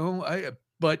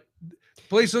 but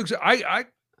place looks, I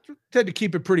tend to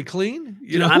keep it pretty clean.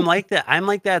 I'm like that. I'm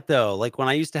like that though. Like when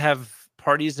I used to have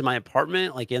parties in my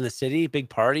apartment, like in the city, big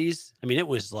parties. I mean, it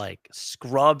was like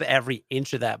scrub every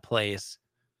inch of that place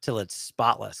till it's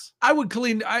spotless. I would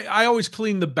clean. I always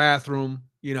clean the bathroom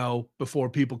before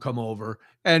people come over,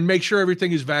 and make sure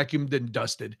everything is vacuumed and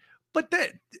dusted. But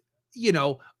that,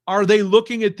 are they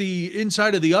looking at the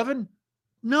inside of the oven?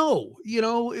 No.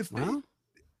 If Well,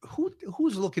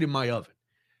 who's looking in my oven?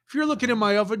 If you're looking in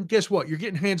my oven, guess what? You're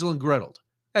getting Hansel and Gretel.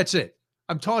 That's it.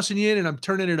 I'm tossing you in and I'm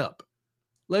turning it up.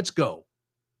 Let's go.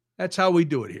 That's how we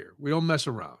do it here. We don't mess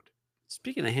around.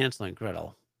 speaking of Hansel and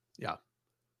Gretel, Yeah.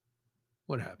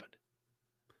 What happened?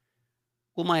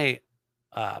 well, my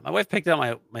wife picked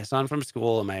up my son from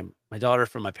school and my daughter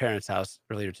from my parents' house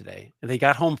earlier today, and they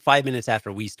got home 5 minutes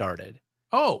after we started.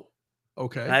 Oh, And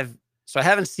okay. I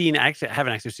haven't seen I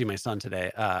haven't actually seen my son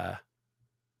today,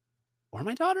 or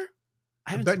my daughter.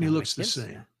 I I'm haven't betting seen he one of my looks the kids same.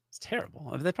 today. It's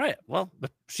terrible. They probably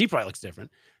but she probably looks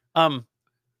different. No,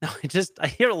 I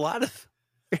hear a lot of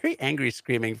very angry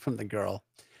screaming from the girl.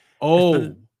 There's Oh,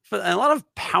 been a lot of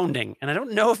pounding, and I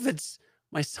don't know if it's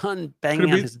my son could banging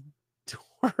it on be his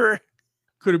door.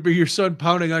 could it be your son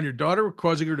pounding on your daughter,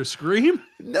 causing her to scream? Do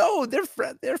No, they're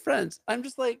friends. you I'm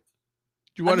want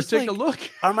to just take a like, look?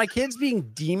 are my kids being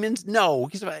demons? No,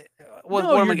 because what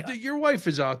No, am I? your wife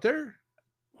is out there.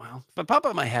 Well, if I pop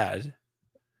out my head,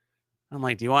 I'm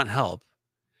like, "Do you want help?"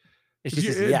 If she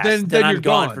says yes, Then then you're I'm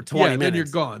gone for gone. 20 Yeah, then you're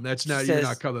minutes. gone. That's She not you're not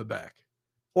says, coming back.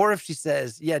 or if she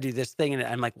says, "Yeah, do this thing," and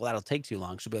I'm like, "Well, that'll take too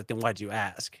long." She'll be like, "Then why'd you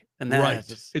ask?" And then I Right.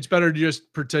 just, It's better to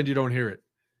just pretend you don't hear it.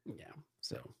 yeah.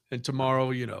 So And tomorrow,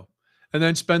 and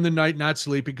then spend the night not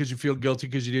sleeping because you feel guilty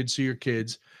because you didn't see your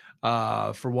kids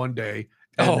for one day.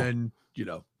 And oh then,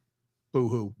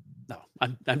 boo-hoo. no,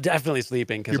 I'm definitely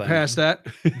sleeping because You're past that?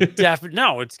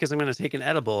 no, it's because I'm gonna take an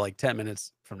edible like 10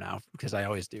 minutes from now because I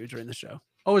always do during the show.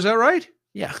 Oh, is that right?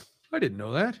 Yeah, I didn't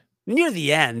know that. near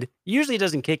the end. Usually it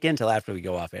doesn't kick in till after we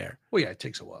go off air. Well, yeah, it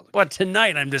takes a while. But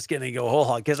tonight I'm just gonna go whole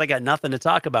hog because I got nothing to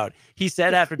talk about. He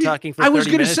said after Yeah, talking for I was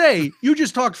 30 going to minutes. say, you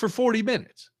just talked for 40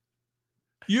 minutes.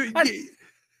 You, I-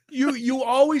 you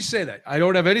always say that. I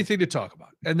don't have anything to talk about.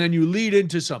 And then you lead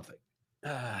into something.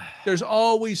 There's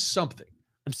always something.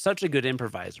 I'm such a good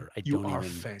improviser. I You don't are even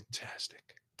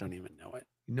fantastic. know it.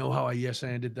 You know how I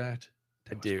yes-anded that? I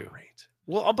That was do. great.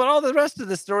 Well, but all the rest of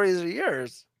the stories are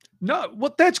yours. No,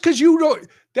 well, that's because you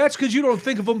don't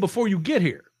think of them before you get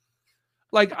here.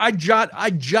 Like I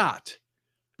jot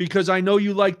because I know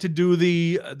you like to do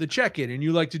the check-in and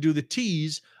you like to do the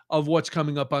tease of what's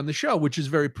coming up on the show, which is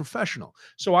very professional.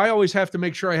 So I always have to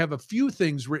make sure I have a few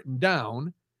things written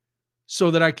down so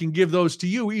that I can give those to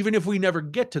you, even if we never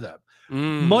get to them.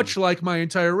 Much like my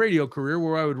entire radio career,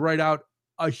 where I would write out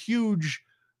a huge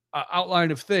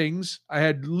outline of things. I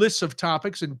had lists of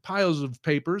topics and piles of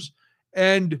papers,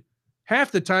 and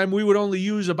half the time we would only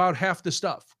use about half the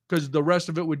stuff because the rest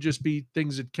of it would just be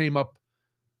things that came up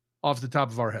off the top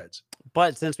of our heads.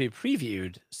 But since we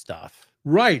previewed stuff,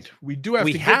 Right. We do have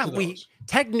to get to those. we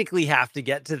technically have to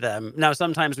get to them. Now,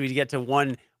 sometimes we get to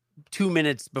 1-2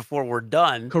 minutes before we're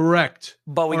done. Correct.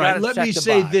 But we All right, got to let me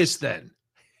say this then.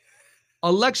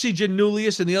 Alexi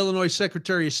Janulius in the Illinois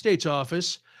Secretary of State's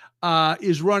office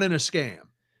is running a scam.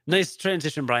 Nice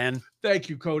transition, Brian. Thank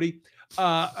you, Cody.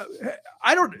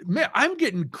 I'm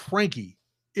getting cranky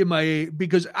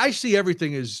because I see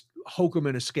everything as hokum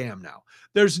and a scam now.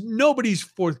 There's nobody's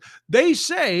fourth. They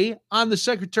say on the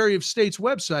Secretary of State's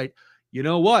website, you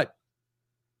know what?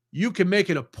 You can make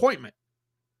an appointment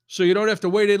so you don't have to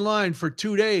wait in line for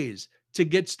 2 days to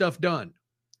get stuff done.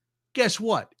 Guess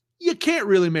what? You can't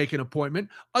really make an appointment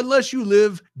unless you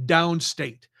live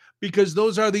downstate, because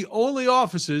those are the only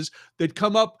offices that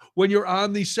come up when you're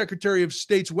on the Secretary of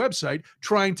State's website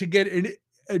trying to get an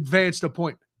advanced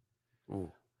appointment.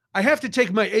 Ooh. I have to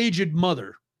take my aged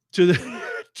mother to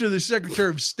the Secretary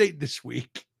of State this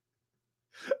week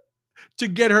to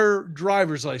get her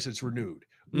driver's license renewed,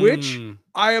 which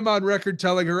I am on record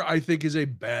telling her I think is a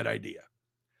bad idea.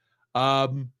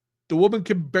 The woman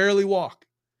can barely walk.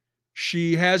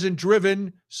 She hasn't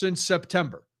driven since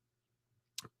September.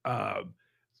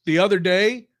 The other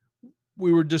day,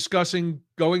 we were discussing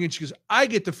going, and she goes, I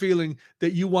get the feeling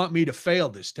that you want me to fail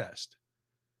this test.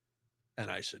 And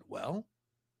I said, well,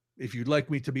 if you'd like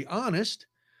me to be honest,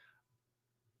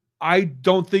 I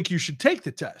don't think you should take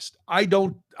the test. I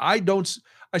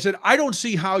said, I don't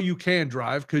see how you can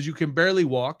drive because you can barely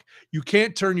walk. You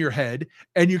can't turn your head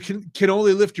and you can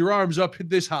only lift your arms up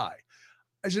this high.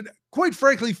 I said, quite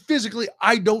frankly, physically,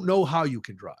 I don't know how you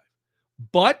can drive,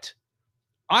 but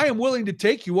I am willing to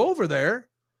take you over there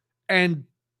and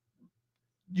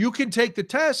you can take the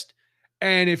test.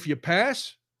 And if you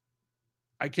pass,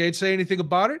 I can't say anything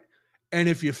about it. And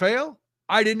if you fail,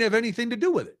 I didn't have anything to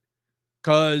do with it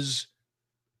because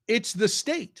it's the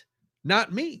state,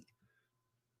 not me.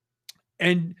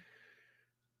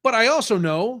 But I also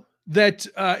know that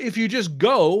if you just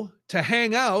go to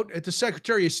hang out at the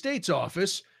Secretary of State's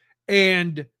office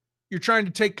and you're trying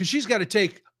to take, because she's got to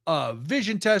take a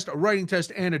vision test, a writing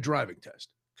test, and a driving test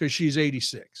because she's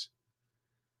 86.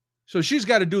 So she's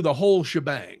got to do the whole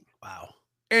shebang. Wow.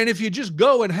 And if you just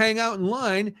go and hang out in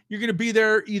line, you're going to be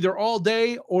there either all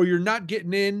day or you're not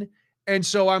getting in. And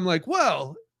so I'm like,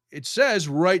 well, it says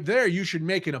right there you should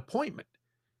make an appointment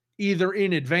either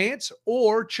in advance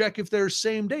or check if there's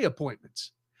same day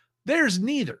appointments. There's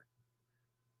neither.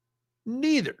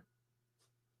 Neither.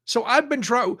 So I've been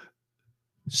trying.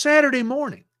 Saturday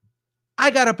morning,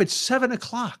 I got up at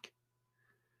 7:00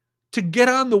 to get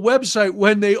on the website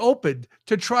when they opened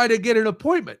to try to get an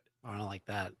appointment. I don't like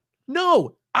that.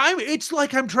 No, it's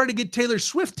like I'm trying to get Taylor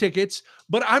Swift tickets,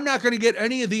 but I'm not going to get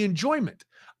any of the enjoyment.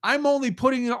 I'm only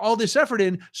putting all this effort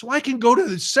in so I can go to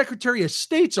the Secretary of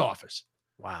State's office.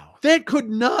 Wow. That could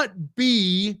not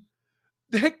be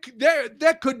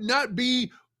that could not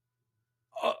be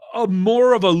a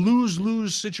more of a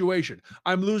lose-lose situation.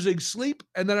 I'm losing sleep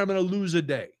and then I'm going to lose a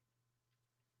day.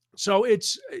 So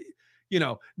it's,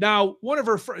 now one of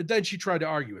her friends, then she tried to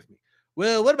argue with me.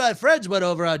 Well, what about friends went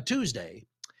over on Tuesday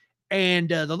and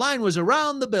the line was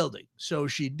around the building, so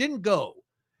she didn't go.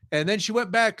 And then she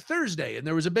went back Thursday and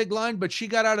there was a big line, but she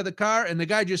got out of the car and the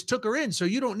guy just took her in. So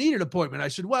you don't need an appointment. I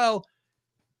said, well,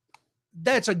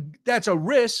 that's a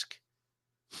risk.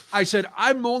 I said,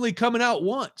 I'm only coming out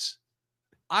once.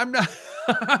 I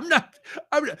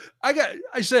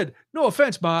said, no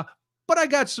offense, Ma, but I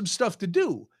got some stuff to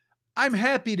do. I'm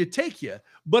happy to take you,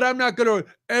 but I'm not going to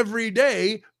every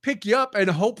day pick you up and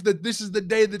hope that this is the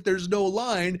day that there's no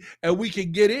line and we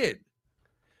can get in.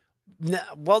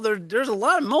 Well, there's a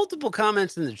lot of multiple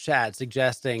comments in the chat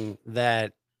suggesting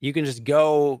that you can just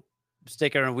go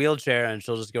stick her in a wheelchair and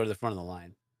she'll just go to the front of the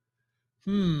line.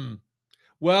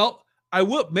 Well, I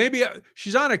will. Maybe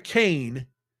she's on a cane.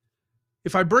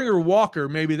 If I bring her a walker,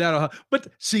 maybe that'll help. But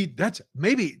see, that's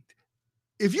maybe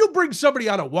if you bring somebody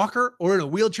on a walker or in a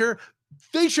wheelchair,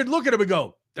 they should look at him and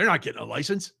go, they're not getting a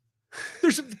license.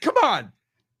 Come on.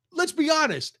 Let's be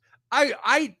honest.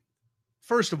 I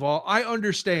first of all, I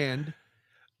understand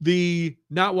the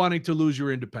not wanting to lose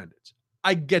your independence.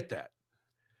 I get that.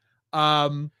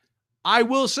 I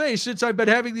will say, since I've been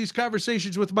having these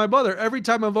conversations with my mother, every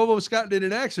time I've almost gotten in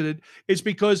an accident, it's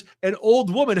because an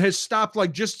old woman has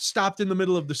just stopped in the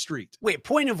middle of the street. Wait,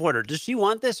 point of order. Does she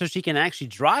want this so she can actually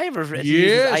drive, or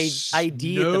yes.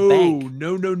 ID at the bank?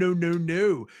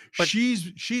 No. But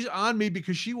she's on me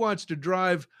because she wants to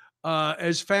drive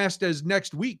as fast as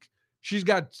next week. She's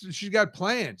got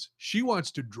plans. She wants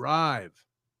to drive.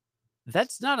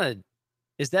 That's not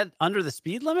is that under the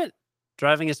speed limit?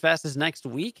 Driving as fast as next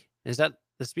week? Is that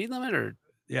the speed limit? Or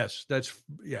yes,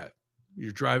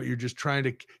 you're trying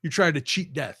to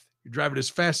cheat death. You're driving as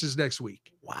fast as next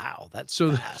week. Wow, that's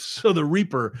fast. So the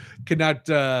Reaper cannot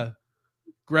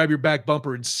grab your back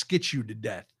bumper and skit you to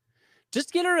death.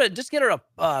 Just get her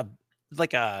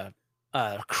like a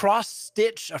cross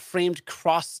stitch, a framed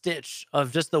cross stitch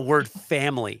of just the word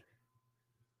family.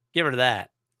 Give her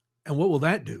that. And what will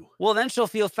that do? Well, then she'll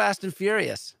feel fast and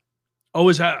furious. Oh,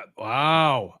 is that?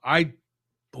 Wow. I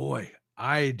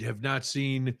have not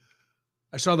seen.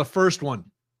 I saw the first one.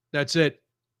 That's it.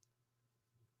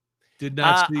 Did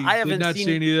not see. I haven't seen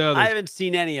any of the others. I haven't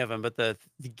seen any of them. But the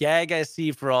gag I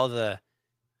see for all the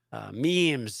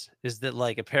memes is that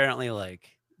apparently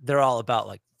they're all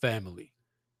about family.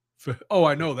 Oh,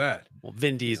 I know that. Well,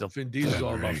 Vin Diesel. Vin Diesel's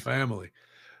all about family.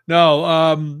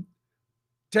 No.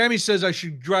 Tammy says I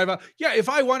should drive out. Yeah, if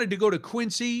I wanted to go to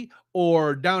Quincy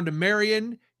or down to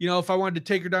Marion, if I wanted to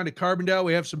take her down to Carbondale,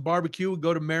 we have some barbecue,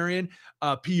 go to Marion.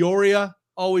 Peoria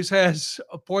always has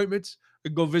appointments. I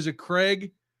go visit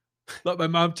Craig. Let my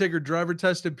mom take her driver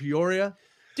test in Peoria.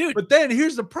 Dude. But then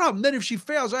here's the problem. Then if she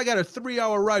fails, I got a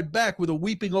 3-hour ride back with a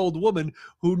weeping old woman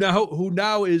who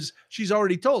now is, she's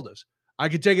already told us, I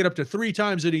could take it up to 3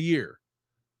 times in a year.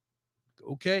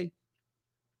 Okay.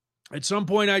 At some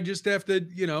point, I just have to,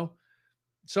 at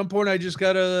some point, I just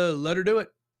got to let her do it.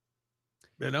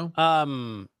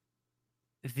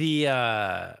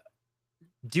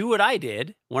 Do what I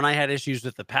did when I had issues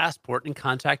with the passport and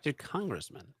contacted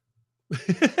congressmen.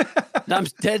 I'm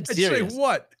dead serious. Say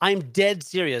what? I'm dead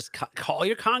serious. Call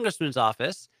your congressman's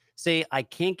office. Say, I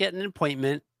can't get an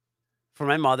appointment for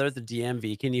my mother at the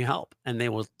DMV. Can you help? And they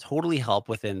will totally help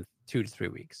within 2 to 3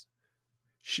 weeks.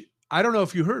 I don't know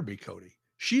if you heard me, Cody.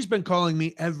 She's been calling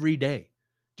me every day.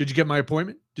 Did you get my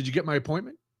appointment? Did you get my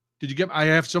appointment? I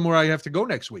have somewhere I have to go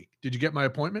next week. Did you get my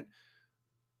appointment?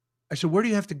 I said, where do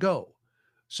you have to go?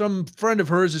 Some friend of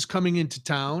hers is coming into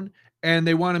town and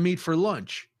they want to meet for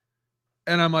lunch.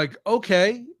 And I'm like,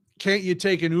 okay, can't you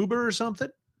take an Uber or something?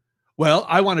 Well,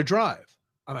 I want to drive.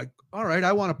 I'm like, all right,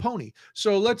 I want a pony.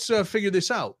 So let's figure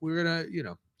this out. We're going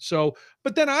to, so,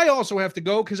 but then I also have to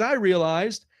go because I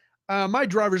realized my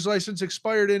driver's license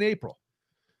expired in April.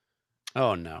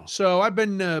 Oh, no. So I've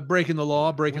been breaking the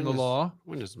law.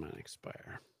 When does mine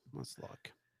expire? Let's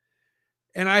look.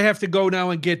 And I have to go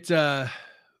now and get, I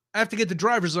have to get the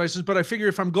driver's license, but I figure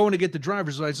if I'm going to get the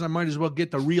driver's license, I might as well get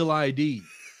the real ID.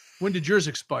 When did yours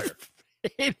expire?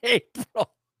 In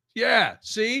April. Yeah.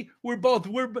 See, we're both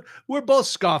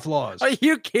scofflaws. Are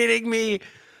you kidding me?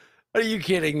 Are you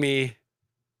kidding me?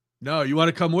 No, you want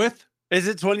to come with? Is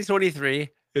it 2023?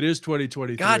 It is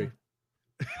 2023. God.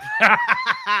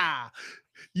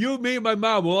 You, me, and my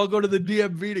mom will all go to the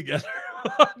DMV together.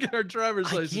 Get our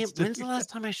driver's license. When's the last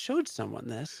time I showed someone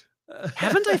this?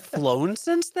 Haven't I flown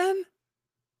since then?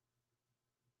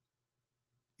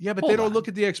 Yeah, but they don't look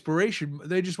at the expiration.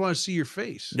 They just want to see your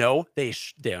face. No, they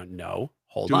don't. No,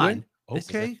 hold Do on. they? This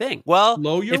is Okay. a thing. Well,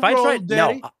 Slow your if I roll, tried,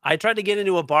 Daddy. I tried to get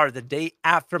into a bar the day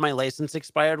after my license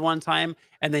expired one time,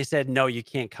 and they said, no, you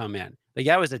can't come in. The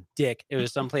guy was a dick. It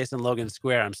was someplace in Logan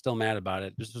Square. I'm still mad about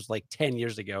it. This was like 10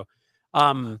 years ago.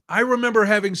 I remember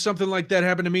having something like that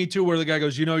happen to me too, where the guy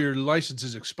goes, your license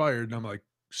is expired. And I'm like,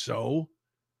 so?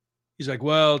 He's like,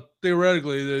 well,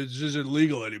 theoretically, this isn't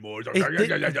legal anymore.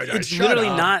 It's literally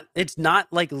not. It's not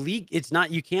like legal. It's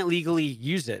not. You can't legally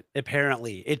use it.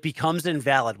 Apparently, it becomes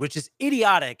invalid, which is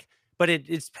idiotic. But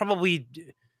it's probably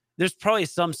there's probably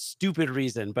some stupid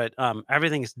reason. But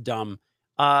everything's dumb.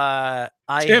 Tammy's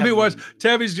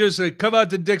just like, come out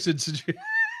to Dixon.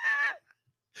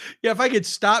 Yeah, if I get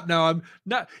stopped now, I'm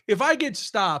not. If I get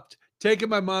stopped taking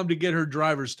my mom to get her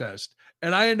driver's test,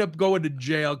 and I end up going to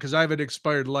jail because I have an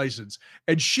expired license,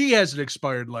 and she has an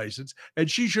expired license,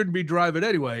 and she shouldn't be driving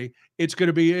anyway, it's going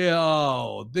to be,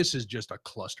 this is just a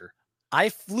cluster. I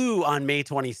flew on May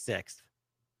 26th,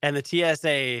 and the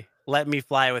TSA let me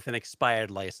fly with an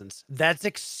expired license. That's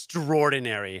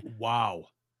extraordinary. Wow.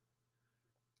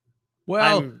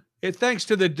 Well, thanks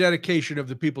to the dedication of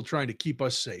the people trying to keep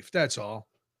us safe. That's all.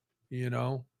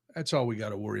 That's all we got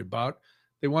to worry about.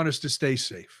 They want us to stay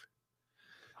safe.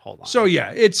 Hold on. So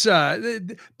yeah, it's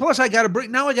plus I got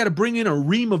to bring in a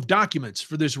ream of documents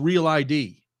for this real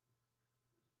ID.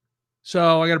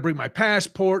 So I got to bring my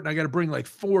passport and I got to bring like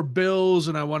 4 bills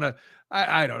and I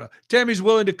don't know. Tammy's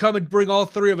willing to come and bring all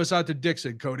 3 of us out to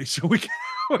Dixon, Cody. So we can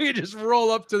just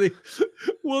roll up to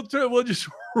we'll just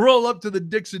roll up to the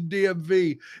Dixon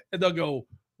DMV and they'll go,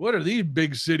 what are these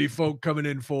big city folk coming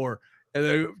in for?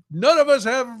 And none of us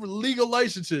have legal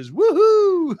licenses.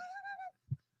 Woohoo!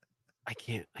 I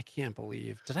can't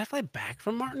believe. Did I fly back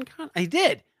from Martin Con? I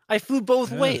did. I flew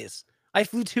both ways. I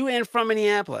flew to and from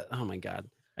Minneapolis. Oh my God.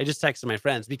 I just texted my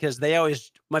friends because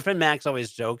my friend Max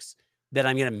always jokes that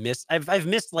I'm going to miss. I've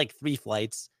missed like 3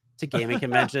 flights to gaming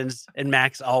conventions and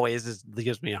Max always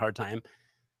gives me a hard time.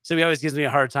 So he always gives me a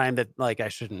hard time that like I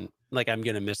shouldn't, like I'm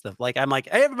going to miss I'm like,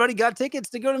 hey, everybody got tickets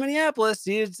to go to Minneapolis.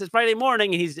 See, it's Friday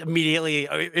morning. And he's immediately,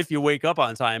 if you wake up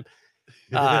on time.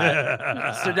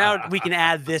 So now we can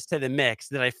add this to the mix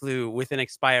that I flew with an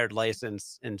expired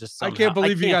license and just somehow, I can't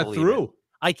believe you got through.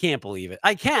 I can't believe it.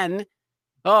 I can.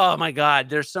 Oh my God.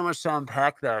 There's so much to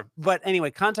unpack there. But anyway,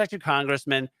 contact your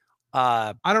congressman.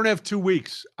 I don't have 2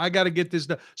 weeks. I got to get this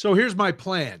done. So here's my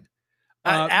plan.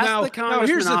 Ask the congressman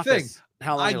here's the thing.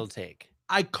 How long it'll take.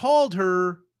 I called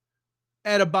her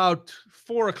at about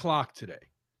 4:00 today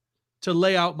to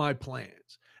lay out my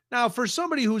plans. Now, for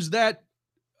somebody who's that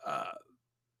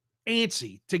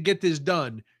antsy to get this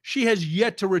done, she has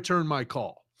yet to return my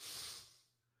call.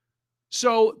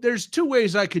 So there's 2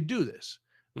 ways I could do this.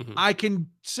 Mm-hmm. I can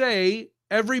say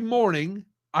every morning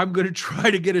I'm going to try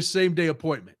to get a same day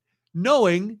appointment,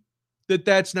 knowing that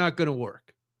that's not going to work.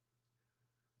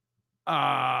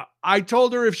 I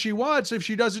told her if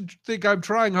she doesn't think I'm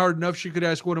trying hard enough, she could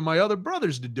ask one of my other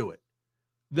brothers to do it.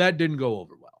 That didn't go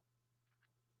over well.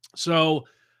 So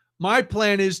my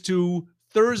plan is to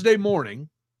Thursday morning,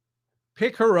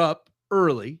 pick her up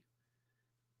early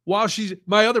while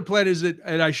my other plan is that,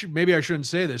 and maybe I shouldn't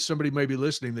say this. Somebody may be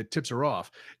listening that tips her off.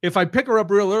 If I pick her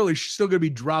up real early, she's still going to be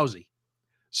drowsy.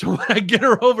 So when I get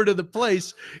her over to the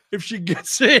place, if she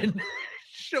gets in,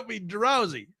 she'll be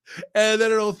drowsy and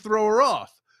then it'll throw her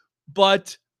off.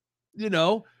 But,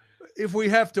 if we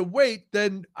have to wait,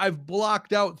 then I've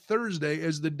blocked out Thursday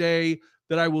as the day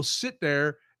that I will sit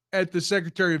there at the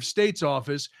Secretary of State's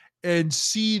office and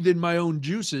seethe in my own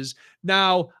juices.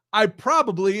 Now, I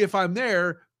probably, if I'm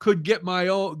there, could get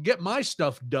my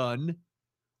stuff done,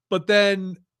 but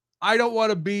then I don't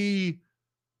want to be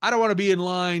in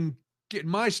line getting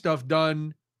my stuff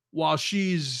done while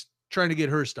she's trying to get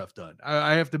her stuff done.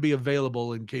 I have to be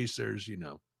available in case there's, in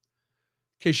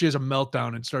case she has a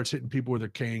meltdown and starts hitting people with her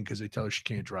cane because they tell her she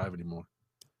can't drive anymore.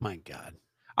 My God.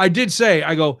 I did say,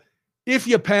 I go, if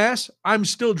you pass, I'm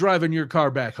still driving your car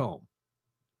back home.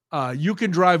 You can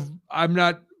drive. I'm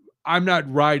not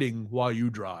riding while you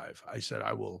drive. I said,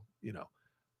 I will,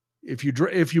 if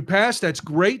you pass, that's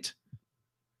great.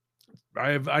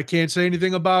 I can't say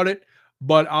anything about it,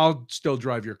 but I'll still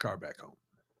drive your car back home,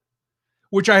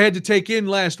 which I had to take in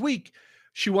last week.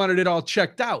 She wanted it all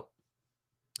checked out.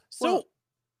 So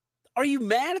are you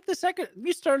mad at the second?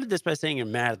 You started this by saying you're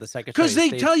mad at the secretary. Because they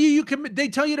tell you they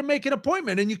tell you to make an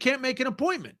appointment and you can't make an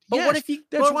appointment. But yes, what if you?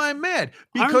 That's why I'm mad,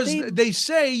 because they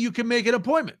say you can make an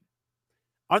appointment.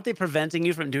 Aren't they preventing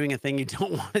you from doing a thing you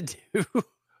don't want to do?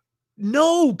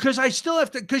 No, because I still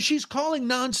have to. Because she's calling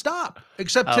nonstop.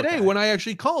 Except today, when I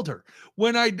actually called her.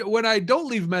 When I don't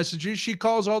leave messages, she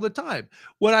calls all the time.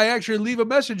 When I actually leave a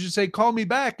message and say, "Call me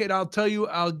back," and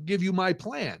I'll give you my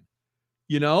plan.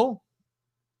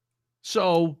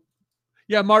 So,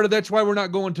 yeah, Marta, that's why we're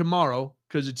not going tomorrow,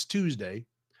 because it's Tuesday.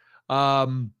 Are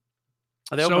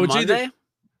they open Monday?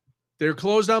 They're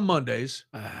closed on Mondays.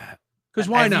 Because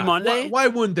why not? Monday? Why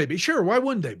wouldn't they be? Sure, why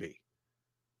wouldn't they be?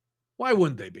 Why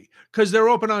wouldn't they be? Because they're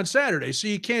open on Saturday, so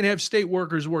you can't have state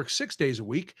workers work 6 days a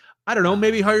week. I don't know,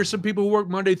 maybe hire some people who work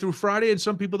Monday through Friday and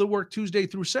some people that work Tuesday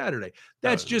through Saturday.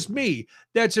 That's just me.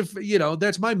 That's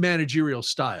that's my managerial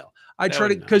style. I try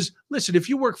to, because listen, if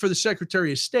you work for the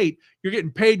Secretary of State, you're getting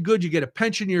paid good, you get a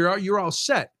pension, you're all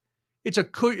set. It's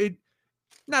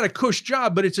not a cush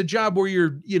job, but it's a job where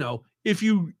you're, if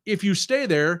you stay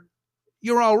there,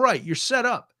 you're all right. You're set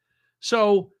up.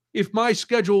 So if my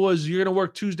schedule was you're going to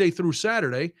work Tuesday through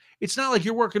Saturday, it's not like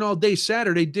you're working all day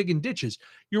Saturday digging ditches.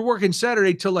 You're working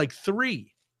Saturday till like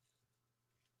 3.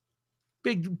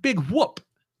 Big whoop.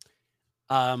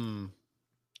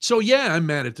 So yeah, I'm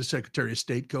mad at the Secretary of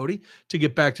State, Cody, to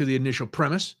get back to the initial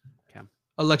premise. Okay.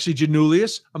 Alexi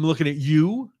Janulius, I'm looking at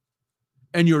you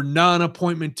and your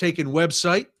non-appointment taken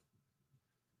website.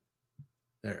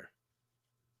 There.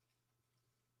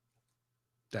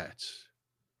 That's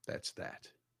that.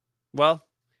 Well,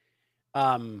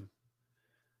 I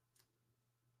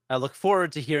look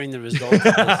forward to hearing the results of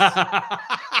this.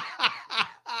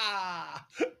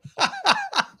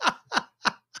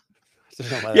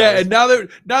 Yeah, and now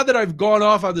that I've gone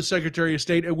off on the Secretary of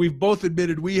State and we've both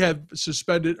admitted we have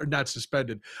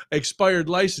expired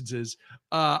licenses,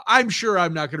 I'm sure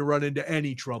I'm not going to run into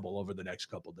any trouble over the next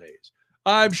couple days.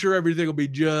 I'm sure everything will be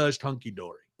just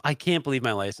hunky-dory. I can't believe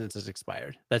my license is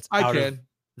expired. That's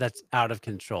out of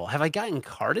control. Have I gotten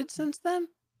carded since then?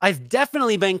 I've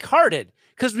definitely been carded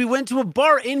because we went to a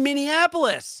bar in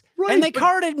Minneapolis and they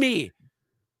carded me.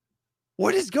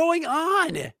 What is going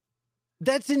on?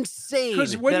 That's insane.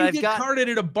 Because when you get carded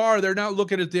at a bar, they're not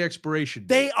looking at the expiration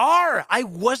date. They are. I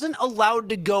wasn't allowed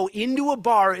to go into a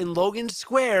bar in Logan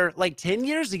Square like 10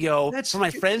 years ago for my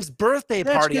friend's birthday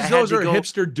party. That's because those are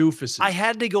hipster doofuses. I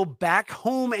had to go back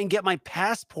home and get my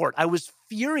passport. I was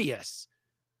furious.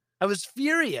 I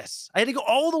had to go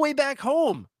all the way back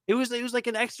home. It was like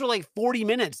an extra 40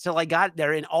 minutes till I got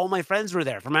there and all my friends were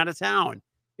there from out of town.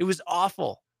 It was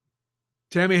awful.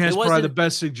 Tammy has probably the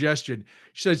best suggestion.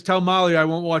 She says, tell Molly I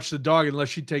won't watch the dog unless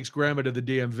she takes grandma to the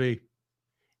DMV.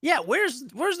 Yeah, where's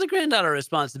the granddaughter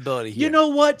responsibility here? You know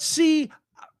what? See,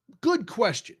 good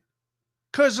question.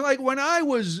 Because when I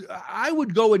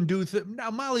would go and do things.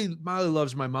 Now, Molly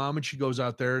loves my mom and she goes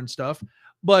out there and stuff.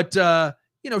 But,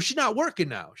 she's not working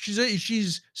now.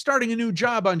 She's starting a new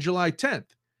job on July 10th.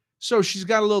 So she's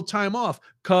got a little time off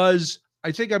because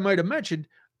I think I might have mentioned,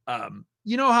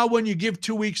 you know how when you give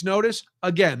 2 weeks notice,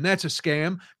 again, that's a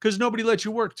scam because nobody lets you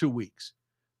work 2 weeks.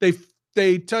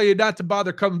 They tell you not to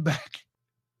bother coming back.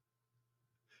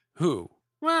 Who?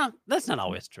 Well, that's not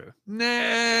always true. Nah,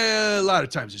 a lot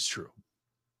of times it's true.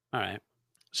 All right.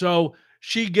 So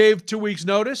she gave 2 weeks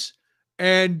notice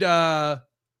and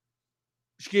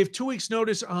she gave 2 weeks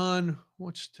notice on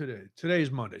what's today? Today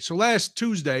is Monday. So last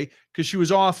Tuesday, because she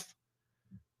was off,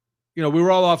 we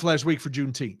were all off last week for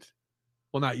Juneteenth.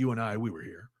 Well, not you and I, we were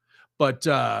here. But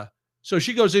so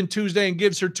she goes in Tuesday and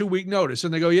gives her 2 week notice.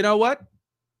 And they go, you know what?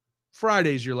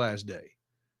 Friday's your last day.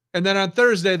 And then on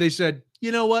Thursday, they said,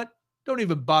 you know what? Don't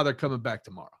even bother coming back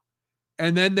tomorrow.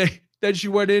 And then she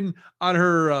went in on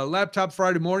her laptop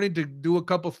Friday morning to do a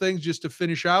couple things just to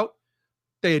finish out.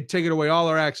 They had taken away all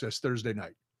her access Thursday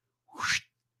night. Whoosh,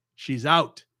 she's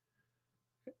out.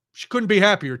 She couldn't be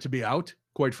happier to be out,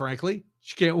 quite frankly.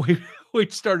 She can't wait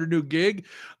to start a new gig.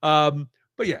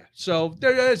 But yeah, so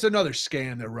there's another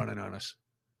scam they're running on us.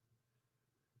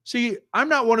 See, I'm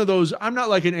not one of those. I'm not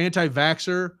like an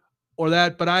anti-vaxxer or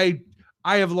that, but I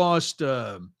have lost.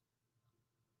 I'm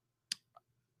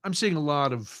seeing a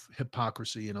lot of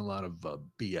hypocrisy and a lot of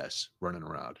BS running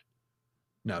around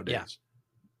Yeah. nowadays.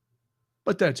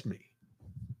 But that's me.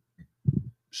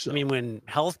 So I mean, when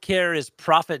healthcare is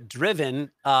profit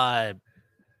driven,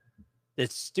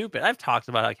 it's stupid. I've talked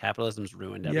about how capitalism's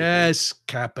ruined everything. yes,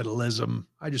 capitalism.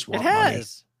 I just It want money.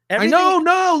 has. I know.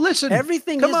 No, listen.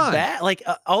 Everything Come is on. bad. Like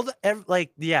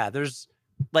there's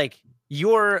like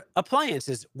your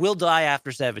appliances will die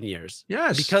after 7 years.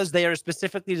 Yes. Because they are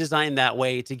specifically designed that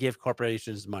way to give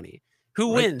corporations money.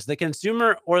 Who Right. wins, the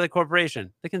consumer or the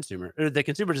corporation? The consumer. Or the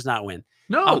consumer does not win.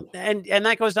 No. And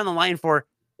that goes down the line for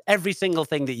every single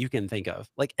thing that you can think of.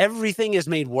 Like everything is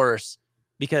made worse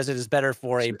because it is better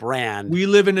for a brand. We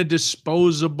live in a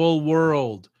disposable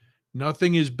world.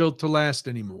 Nothing is built to last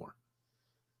anymore.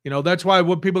 That's why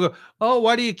when people go, oh,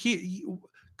 why do you keep?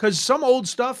 Because some old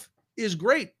stuff is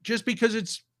great just because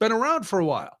it's been around for a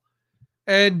while,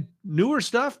 and newer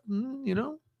stuff,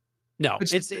 No,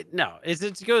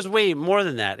 it goes way more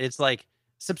than that. It's like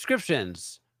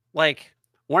subscriptions. Like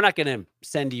we're not going to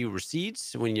send you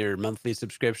receipts when your monthly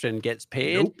subscription gets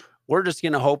paid. Nope. We're just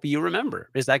going to hope you remember.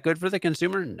 Is that good for the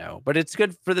consumer? No, but it's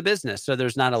good for the business. So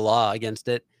there's not a law against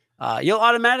it. You'll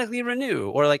automatically renew,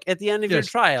 or like at the end of your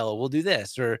trial, we'll do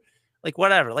this, or like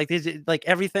whatever. Like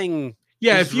everything.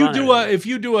 Yeah, if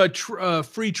you do a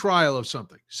free trial of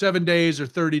something, 7 days or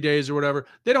 30 days or whatever,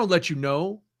 they don't let you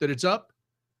know that it's up,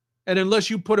 and unless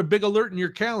you put a big alert in your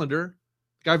calendar,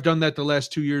 like I've done that the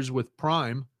last 2 years with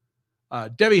Prime.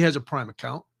 Debbie has a Prime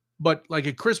account, but like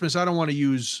at Christmas, I don't want to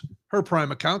use her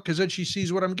Prime account because then she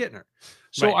sees what I'm getting her.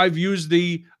 So Right. I've used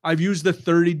the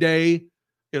 30-day.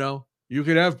 You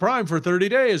could have Prime for 30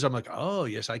 days. I'm like, oh,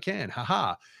 yes, I can.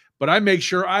 Haha. But I make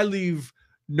sure I leave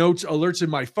alerts in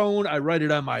my phone. I write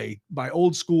it on my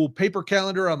old school paper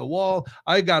calendar on the wall.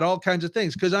 I got all kinds of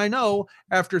things because I know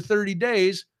after 30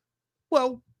 days,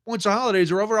 well, once the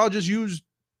holidays are over, I'll just use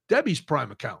Debbie's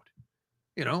Prime account.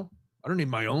 I don't need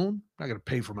my own. I'm not going to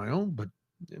pay for my own, but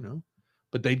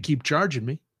they'd keep charging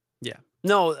me. Yeah.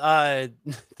 No,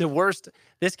 the worst,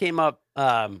 this came up,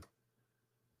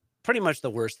 pretty much the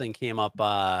worst thing came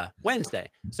up Wednesday.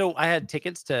 So I had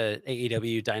tickets to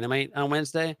AEW Dynamite on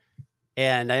Wednesday,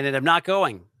 and I ended up not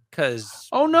going because.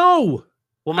 Oh no!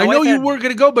 Well, I know you were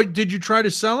going to go, but did you try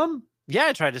to sell them? Yeah,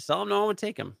 I tried to sell them. No one would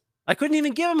take them. I couldn't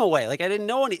even give them away. Like I didn't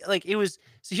know any. Like it was.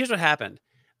 So here's what happened.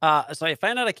 So I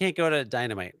find out I can't go to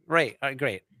Dynamite. Right. All right,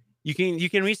 great. You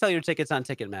can resell your tickets on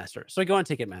Ticketmaster. So I go on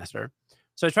Ticketmaster.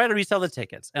 So I try to resell the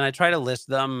tickets and I try to list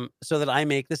them so that I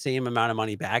make the same amount of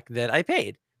money back that I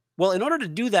paid. Well, in order to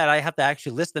do that, I have to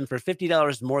actually list them for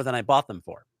 $50 more than I bought them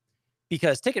for,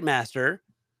 because Ticketmaster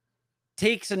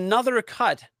takes another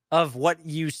cut of what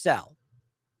you sell.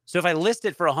 So if I list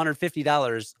it for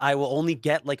 $150, I will only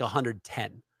get like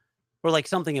 110 or like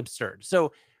something absurd.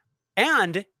 So,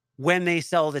 and when I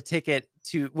sell the ticket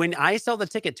to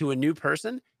a new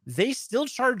person, they still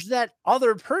charge that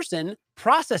other person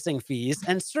processing fees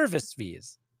and service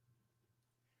fees.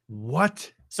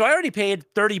 What? So I already paid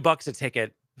 $30 a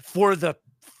ticket for the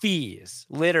fees,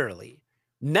 literally.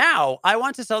 Now I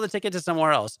want to sell the ticket to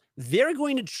somewhere else. They're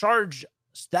going to charge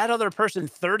that other person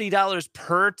 $30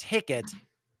 per ticket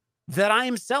that I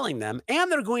am selling them.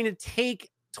 And they're going to take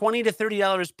 $20 to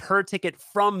 $30 per ticket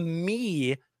from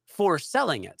me for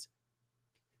selling it.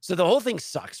 So the whole thing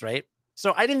sucks, right?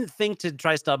 So I didn't think to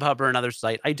try StubHub or another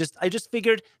site. I just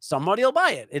figured somebody will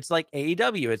buy it. It's like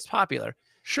AEW. It's popular.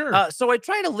 Sure. So I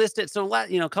try to list it. So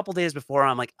a couple days before,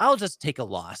 I'm like, I'll just take a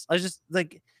loss. I just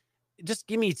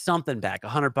give me something back,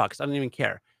 $100. I don't even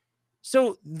care.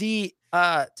 So the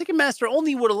Ticketmaster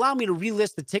only would allow me to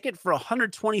relist the ticket for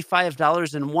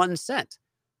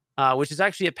 $125.01, which is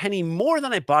actually a penny more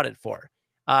than I bought it for.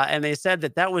 And they said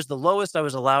that was the lowest I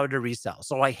was allowed to resell.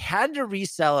 So I had to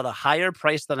resell at a higher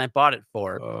price than I bought it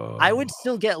for. I would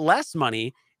still get less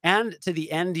money. And to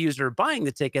the end user buying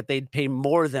the ticket, they'd pay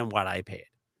more than what I paid.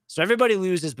 So everybody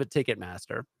loses but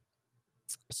Ticketmaster.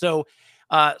 So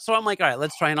I'm like, all right,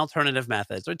 let's try an alternative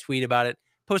method. So I tweet about it,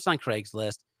 post on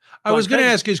Craigslist. I was going to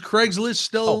ask, is Craigslist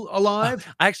still alive?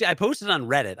 Actually, I posted on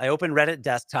Reddit. I opened Reddit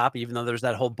desktop, even though there's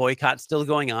that whole boycott still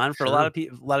going on for a lot of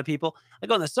people. I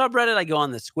go on the subreddit. I go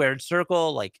on the Squared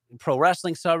Circle, like pro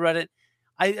wrestling subreddit.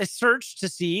 I searched to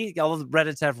see, all the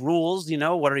Reddits have rules,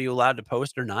 what are you allowed to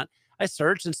post or not? I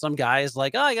searched and some guy is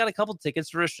like, oh, I got a couple tickets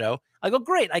for a show. I go,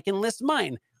 great, I can list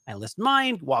mine. I list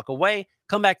mine, walk away,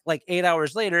 come back like 8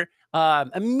 hours later.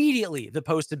 Immediately the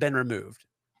post had been removed.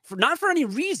 Not for any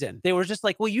reason. They were just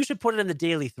like, well, you should put it in the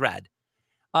daily thread.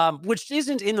 which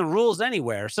isn't in the rules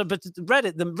anywhere. So, but the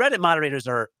Reddit moderators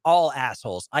are all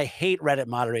assholes. I hate Reddit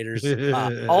moderators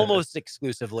almost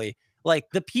exclusively. Like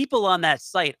the people on that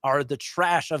site are the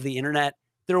trash of the internet.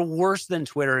 They're worse than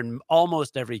Twitter in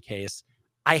almost every case.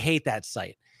 I hate that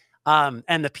site.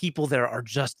 And the people there are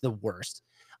just the worst.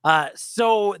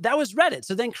 So that was Reddit.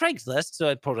 So then Craigslist. So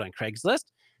I put it on Craigslist,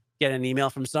 get an email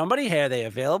from somebody. Hey, are they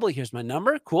available? Here's my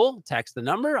number. Cool. Text the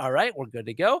number. All right, we're good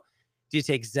to go. Do you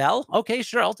take Zelle? Okay,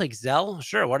 sure. I'll take Zelle.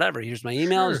 Sure, whatever. Here's my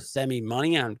email. Sure. Send me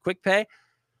money on Quick Pay.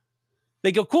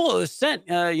 They go, cool. It was sent.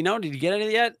 Did you get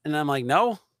it yet? And I'm like,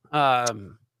 no.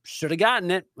 Should have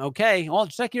gotten it. Okay. Well,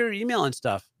 check your email and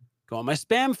stuff. Go on my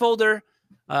spam folder.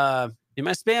 In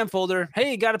my spam folder.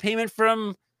 Hey, got a payment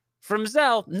from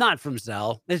Zelle. Not from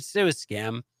Zelle. It was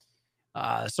scam.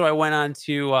 So I went on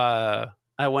to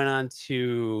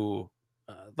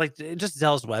like just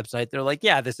Zelle's website. They're like,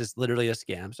 yeah, this is literally a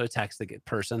scam. So I text the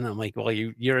person. I'm like, well,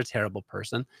 you're a terrible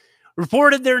person.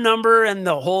 Reported their number and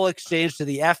the whole exchange to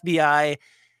the FBI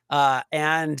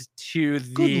and to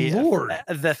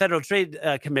the Federal Trade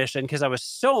Commission, because I was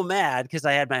so mad because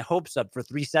I had my hopes up for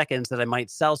 3 seconds that I might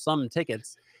sell some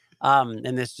tickets.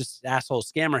 And this just asshole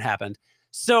scammer happened.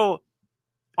 So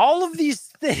all of these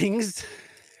things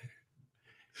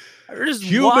are just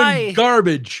human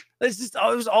garbage. It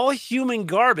was all human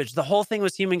garbage. The whole thing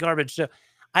was human garbage. So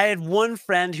I had one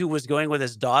friend who was going with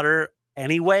his daughter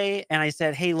anyway. And I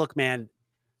said, hey, look, man,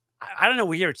 I don't know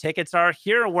where your tickets are.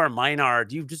 Here are where mine are.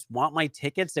 Do you just want my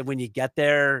tickets? And when you get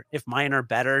there, if mine are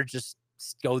better, just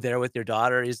go there with your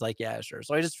daughter. He's like, yeah, sure.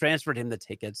 So I just transferred him the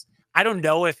tickets. I don't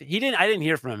know if I didn't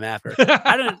hear from him after.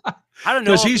 I don't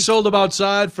know. Because he sold them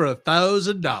outside for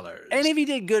 $1,000. And if he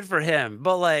did, good for him.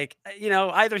 But like,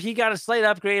 either he got a slight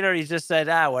upgrade or he just said,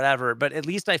 whatever. But at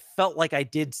least I felt like I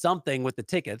did something with the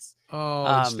tickets.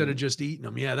 Oh, instead of just eating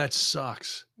them. Yeah, that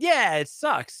sucks. Yeah, it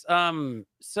sucks.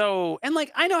 So, and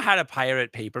like, I know how to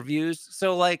pirate pay-per-views.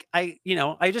 So like, I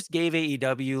just gave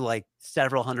AEW like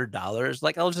several $100s.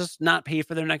 Like, I'll just not pay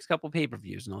for their next couple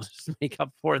pay-per-views and I'll just make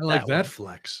up for it. I like that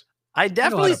flex. I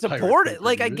definitely support it.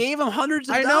 Like, I gave him hundreds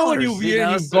of dollars. I know, and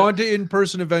you've gone to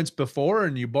in-person events before,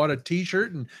 and you bought a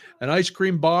T-shirt and an ice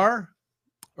cream bar,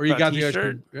 or you got the ice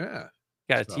cream. Yeah,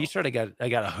 got a T-shirt. I got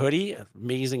a hoodie, an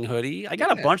amazing hoodie. I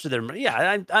got a bunch of them.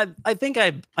 Yeah, I think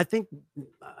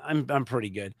I'm pretty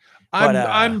good. But,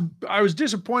 I was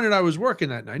disappointed I was working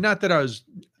that night. Not that I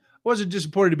wasn't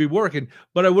disappointed to be working,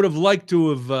 but I would have liked to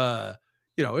have.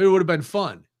 It would have been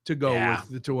fun to go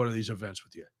to one of these events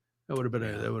with you. That would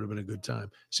have been a good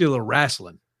time. See a little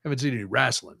wrestling. Haven't seen any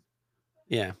wrestling.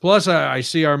 Yeah. Plus, I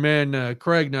see our man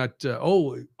Craig not.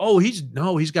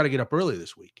 He's got to get up early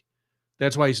this week.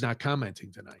 That's why he's not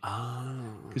commenting tonight.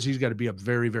 Because he's got to be up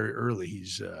very, very early.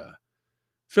 He's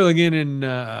filling in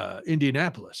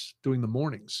Indianapolis, doing the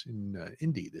mornings in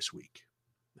Indy this week,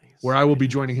 where I will be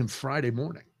joining him Friday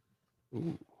morning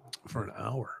for an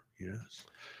hour. Yes.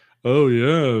 Oh,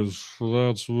 yes.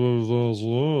 That's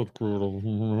what.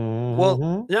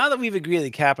 Well, now that we've agreed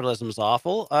that capitalism is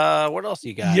awful, what else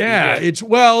you got? Yeah,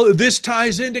 this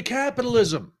ties into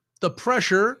capitalism. The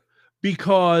pressure,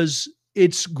 because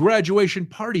it's graduation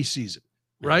party season,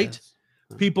 right?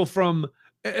 Yes. People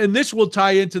and this will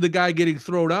tie into the guy getting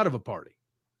thrown out of a party,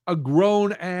 a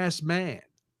grown-ass man.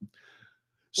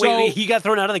 So, wait, he got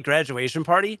thrown out of the graduation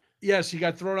party? Yes, he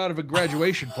got thrown out of a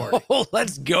graduation party. Oh,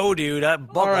 let's go, dude.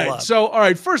 All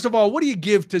right. First of all, what do you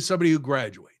give to somebody who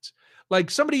graduates?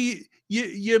 Like somebody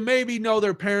you maybe know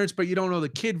their parents, but you don't know the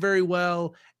kid very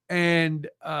well. And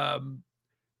I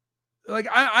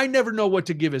never know what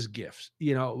to give as gifts,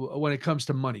 when it comes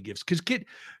to money gifts. Because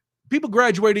people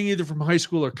graduating either from high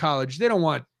school or college, they don't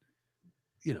want,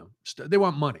 they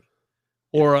want money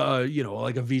or,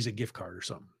 like a Visa gift card or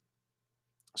something.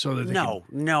 So that no.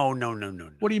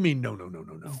 What do you mean? No.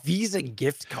 Visa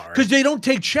gift card. Because they don't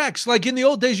take checks. Like in the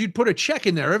old days, you'd put a check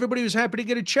in there. Everybody was happy to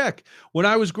get a check. When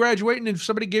I was graduating and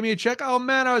somebody gave me a check, oh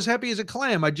man, I was happy as a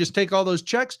clam. I'd just take all those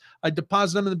checks. I'd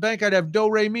deposit them in the bank. I'd have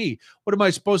do-re-mi. What am I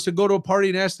supposed to go to a party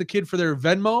and ask the kid for their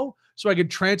Venmo so I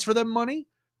could transfer them money?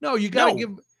 No, you got to give.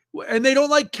 And they don't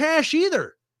like cash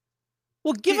either.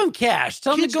 Well, give them cash.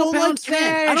 Tell them to go pound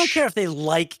sand. I don't care if they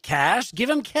like cash. Give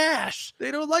them cash.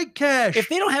 They don't like cash. If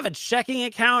they don't have a checking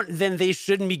account, then they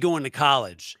shouldn't be going to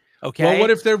college. Okay. Well, what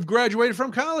if they've graduated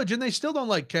from college and they still don't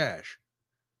like cash?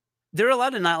 They're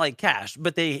allowed to not like cash,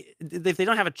 but if they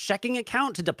don't have a checking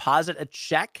account to deposit a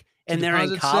check and they're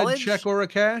in college, check or a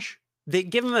cash, they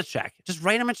give them a check. Just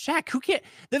write them a check. Who can't?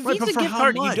 The Visa gift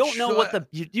card. Much? You don't know what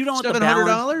you don't know what the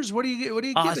 $700. What do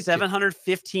you get?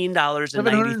 $715.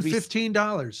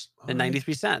 $715 and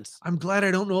 93 cents. I'm glad I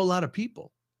don't know a lot of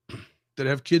people that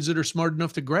have kids that are smart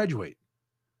enough to graduate.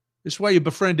 This is why you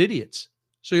befriend idiots,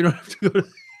 so you don't have to go to,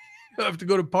 you don't have to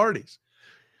go to parties.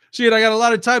 See, and I got a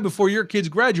lot of time before your kids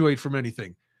graduate from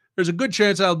anything. There's a good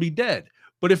chance I'll be dead.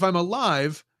 But if I'm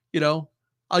alive,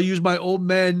 I'll use my old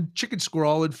man chicken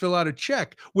scrawl and fill out a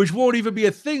check, which won't even be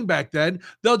a thing back then.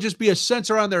 They'll just be a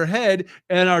sensor on their head,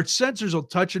 and our sensors will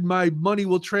touch, and my money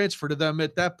will transfer to them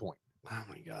at that point. Oh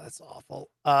my God, that's awful.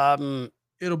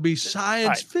 It'll be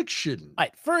science fiction. All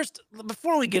right, first,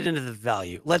 before we get into the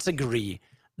value, let's agree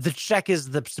the check is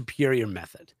the superior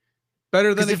method.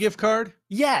 Better than a gift card?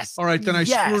 Yes. All right, then I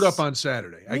screwed up on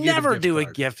Saturday. I never do a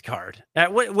gift card.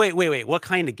 Wait. What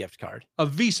kind of gift card? A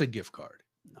Visa gift card.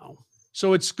 No.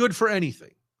 So it's good for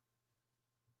anything.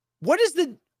 What is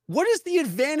the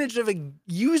advantage of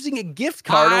using a gift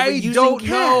card over using don't cash?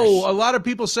 know. A lot of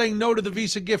people saying no to the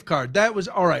Visa gift card. That was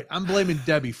all right. I'm blaming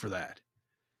Debbie for that.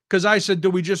 Because I said, do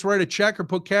we just write a check or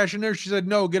put cash in there? She said,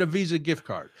 no, get a Visa gift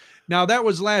card. Now that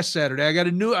was last Saturday. I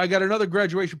got another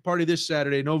graduation party this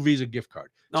Saturday. No Visa gift card.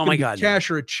 Oh my God.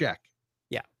 Cash or a check.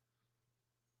 Yeah.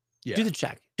 Yeah. Do the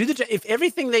check. If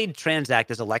everything they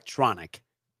transact is electronic,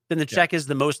 then the check is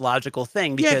the most logical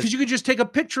thing. Because you could just take a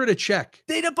picture of the check.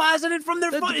 They deposit it from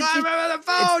their phone. The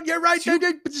phone. You're right.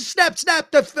 Snap.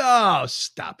 Oh,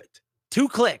 stop it. 2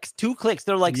 clicks.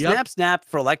 They're like snap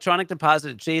for electronic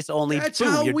deposit at Chase only. That's Boom,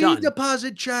 how you're we done.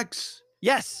 deposit checks.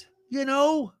 Yes.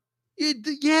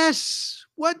 Yes.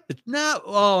 What now?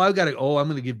 I'm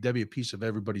going to give Debbie a piece of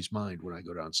everybody's mind when I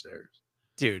go downstairs.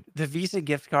 Dude, the Visa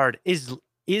gift card is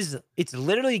it's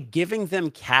literally giving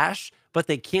them cash, but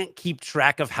they can't keep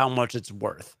track of how much it's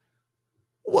worth.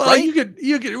 Well, right? you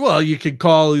could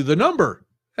call the number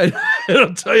and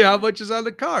it'll tell you how much is on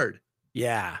the card.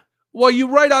 Yeah. Well, you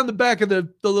write on the back of the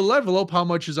little envelope how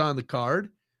much is on the card.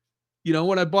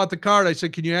 When I bought the card, I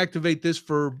said, can you activate this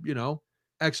for,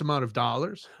 X amount of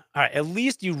dollars? All right. At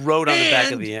least you wrote on the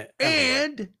back of the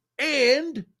envelope.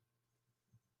 And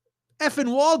effing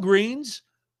Walgreens.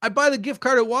 I buy the gift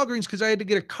card at Walgreens because I had to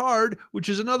get a card, which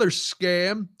is another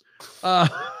scam. A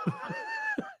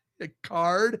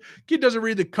card. Kid doesn't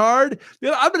read the card.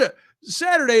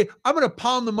 Saturday, I'm going to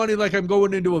pound the money like I'm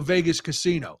going into a Vegas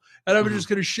casino. And I'm just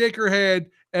going to shake her hand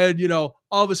and, all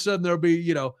of a sudden there'll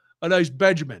be, a nice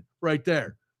Benjamin right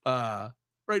there, right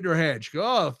in her hand. She goes,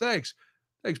 oh, thanks.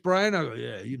 Thanks, Brian. I go,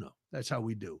 yeah, that's how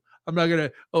we do. I'm not going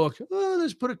to,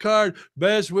 let's put a card.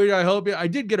 Best way, I hope you. I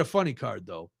did get a funny card,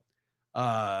 though.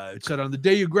 It said on the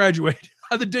day you graduate,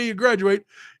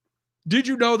 did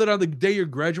you know that on the day you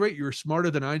graduate, you're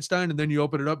smarter than Einstein? And then you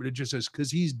open it up and it just says,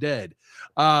 because he's dead.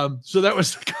 So that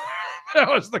was the card. That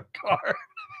was the card.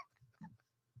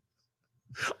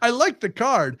 I like the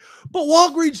card, but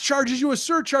Walgreens charges you a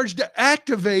surcharge to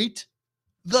activate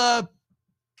the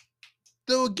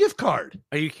gift card.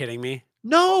 Are you kidding me?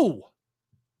 No.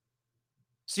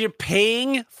 So you're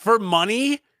paying for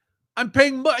money? I'm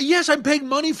paying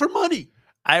money for money.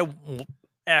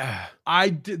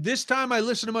 This time I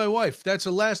listened to my wife. That's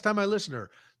the last time I listened to her.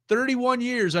 31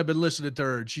 years I've been listening to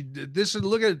her.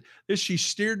 Look at this. She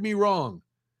steered me wrong.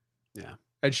 Yeah.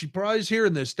 And she probably is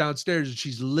hearing this downstairs and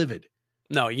she's livid.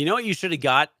 No, you know what you should have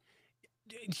got?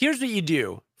 Here's what you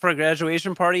do for a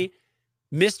graduation party.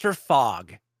 Mr.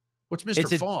 Fogg. What's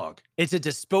Mr. Fogg? It's a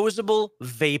disposable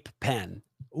vape pen.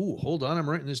 Ooh, hold on. I'm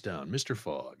writing this down. Mr.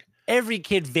 Fogg. Every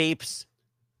kid vapes.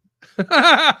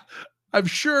 I'm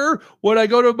sure when I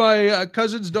go to my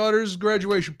cousin's daughter's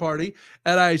graduation party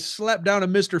and I slap down a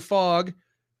Mr. Fogg,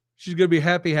 she's going to be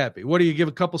happy. What do you give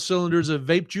a couple cylinders of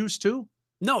vape juice too?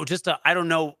 No, just I don't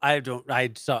know. I don't know.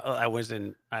 I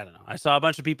saw a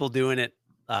bunch of people doing it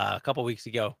a couple weeks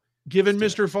ago. Giving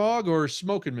Mr. Fogg or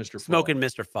smoking Mr. Fogg? Smoking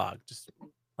Mr. Fogg, just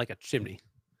like a chimney.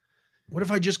 What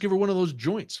if I just give her one of those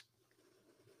joints?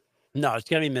 No, it's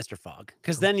gotta be Mr. Fogg,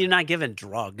 because then you're not giving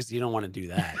drugs. You don't want to do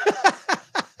that.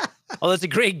 Oh, that's a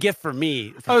great gift for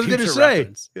me. I was gonna say,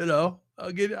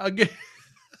 I'll get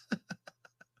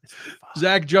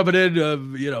Zach jumping in,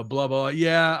 blah blah.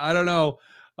 Yeah, I don't know.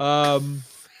 Blah.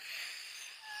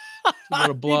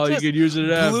 You could use it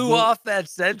as blew off that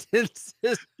sentence.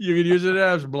 You could use it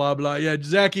as blah blah. Yeah,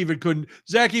 Zach even couldn't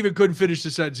finish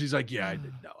the sentence. He's like, yeah,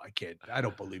 I can't. I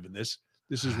don't believe in this.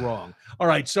 This is wrong. All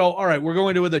right, we're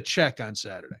going to with a check on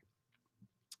Saturday.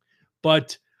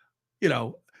 But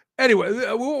anyway,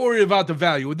 we won't worry about the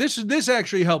value. This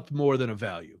actually helped more than a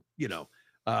value.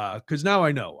 Because now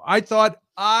I know. I thought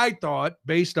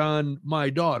based on my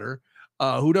daughter,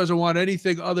 who doesn't want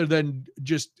anything other than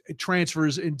just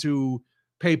transfers into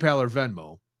PayPal or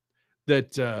Venmo,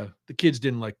 that the kids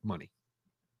didn't like money.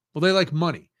 Well, they like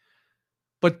money.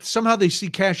 but somehow they see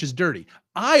cash as dirty.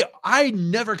 I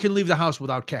never can leave the house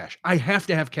without cash. I have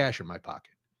to have cash in my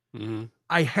pocket. Mhm.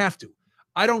 I have to.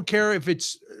 I don't care if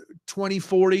it's 20,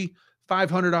 40,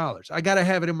 $500. I got to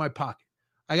have it in my pocket.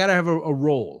 I got to have a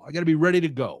roll. I got to be ready to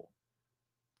go.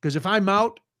 Because if I'm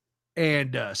out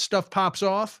and stuff pops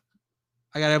off,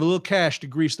 I got to have a little cash to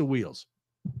grease the wheels,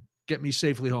 get me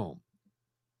safely home.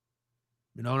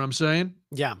 You know what I'm saying?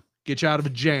 Yeah. Get you out of a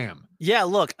jam. Yeah,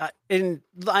 look,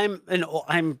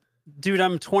 dude,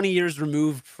 I'm 20 years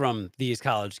removed from these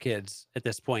college kids at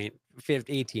this point,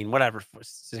 15, 18, whatever,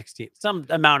 16, some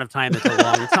amount of time that's a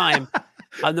long time.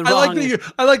 I'm the I wrong.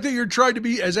 like that you're trying to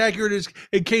be as accurate as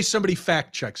in case somebody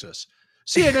fact checks us.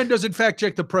 CNN doesn't fact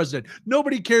check the president.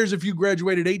 Nobody cares if you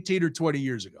graduated 18 or 20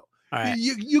 years ago. All right.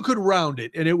 You could round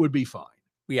it and it would be fine.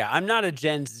 Yeah, I'm not a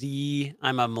Gen Z.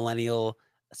 I'm a millennial,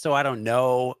 so I don't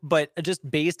know. But just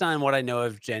based on what I know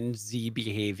of Gen Z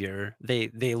behavior,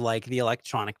 they like the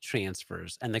electronic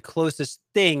transfers, and the closest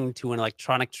thing to an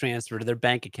electronic transfer to their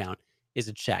bank account is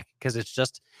a check, because it's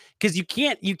just because you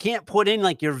can't put in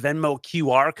like your Venmo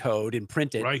QR code and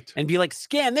print it Right. and be like,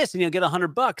 scan this and you'll get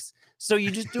 $100. So you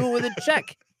just do it with a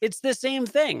check. It's the same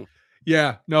thing.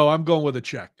 Yeah, no, I'm going with a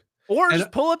check. Or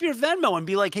just pull up your Venmo and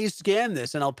be like, hey, scan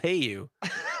this and I'll pay you.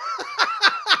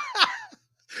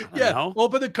 Yeah,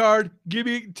 open the card,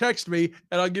 text me,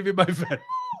 and I'll give you my Venmo.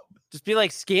 Just be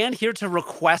like, scan here to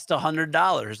request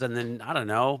 $100, and then I don't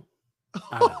know.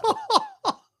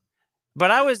 But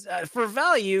I was for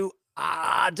value.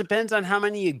 Depends on how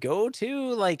many you go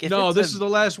to. Like, if no, this is the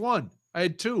last one. I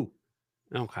had 2.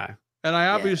 Okay, and I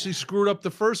obviously screwed up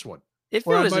the first one,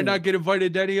 or I might not get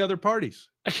invited to any other parties.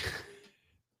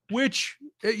 Which,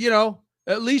 you know,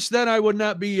 at least then I would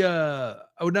not be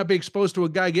exposed to a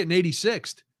guy getting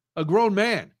 86th, a grown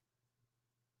man.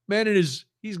 He's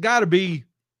got to be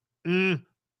late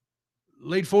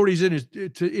 40s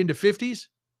into 50s,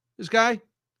 this guy.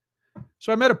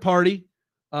 So I'm at a party,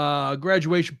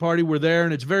 graduation party. We're there,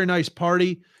 and it's a very nice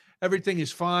party. Everything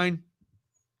is fine.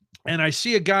 And I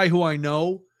see a guy who I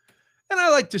know, and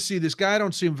I like to see this guy. I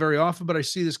don't see him very often, but I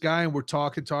see this guy, and we're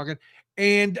talking.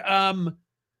 And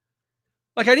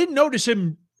like, I didn't notice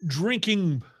him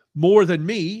drinking more than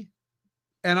me,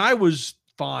 and I was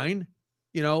fine,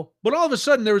 you know. But all of a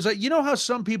sudden, there was you know how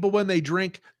some people, when they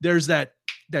drink, there's that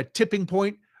tipping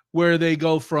point where they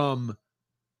go from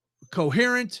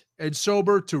coherent and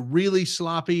sober to really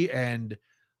sloppy and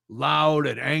loud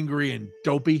and angry and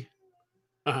dopey.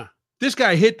 Uh-huh. This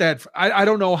guy hit that. I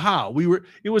don't know how.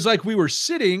 It was like we were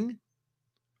sitting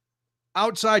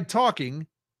outside talking,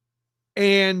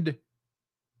 and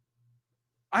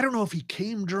I don't know if he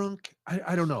came drunk.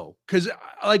 I don't know. Because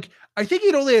I think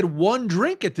he'd only had 1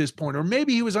 drink at this point, or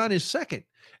maybe he was on his second.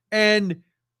 And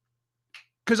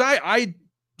because I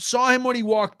saw him when he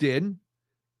walked in,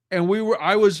 and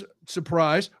I was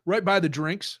surprised right by the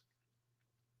drinks.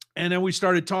 And then we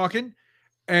started talking,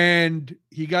 and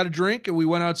he got a drink, and we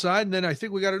went outside, and then I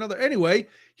think we got another. Anyway,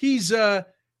 he's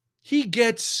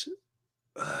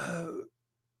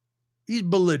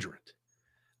belligerent.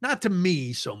 Not to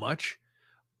me so much,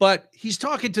 but he's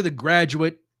talking to the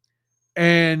graduate,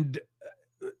 and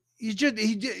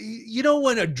you know,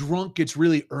 when a drunk gets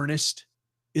really earnest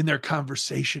in their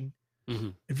conversation,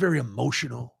 and very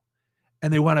emotional,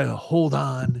 and they want to hold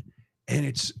on, and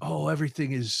it's,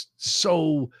 everything is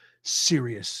so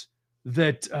serious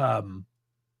that my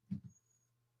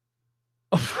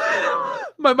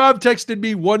mom texted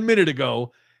me 1 minute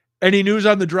ago, any news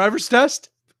on the driver's test?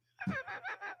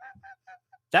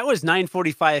 That was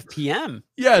 9:45 p.m.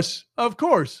 Yes, of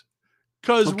course.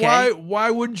 Because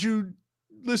why wouldn't you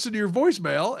listen to your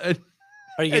voicemail and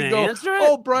are you going to answer it?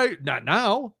 Oh, Brian, not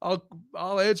now.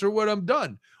 I'll answer when I'm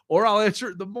done, or I'll answer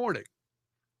it in the morning.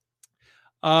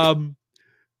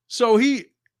 So he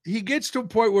gets to a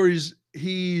point where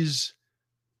he's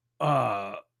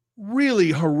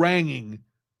really haranguing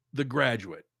the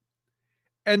graduate,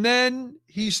 and then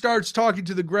he starts talking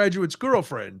to the graduate's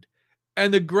girlfriend.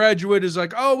 And the graduate is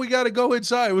like, oh, we got to go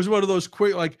inside. It was one of those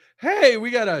quick, like, hey, we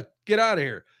got to get out of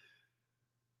here.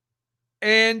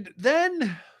 And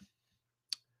then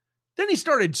he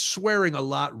started swearing a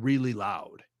lot really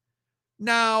loud.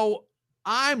 Now,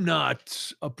 I'm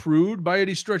not a prude by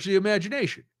any stretch of the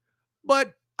imagination,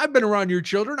 but I've been around your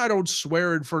children. I don't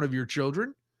swear in front of your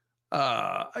children.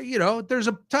 You know, there's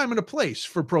a time and a place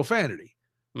for profanity.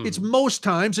 It's most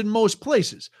times in most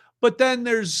places, but then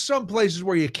there's some places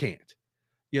where you can't.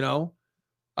 You know,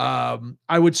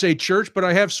 I would say church, but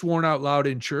I have sworn out loud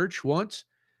in church once,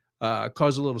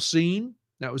 caused a little scene.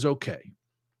 That was okay.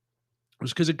 It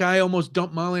was because a guy almost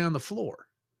dumped Molly on the floor.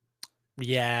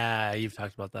 Yeah, you've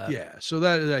talked about that. Yeah, so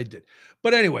that I did.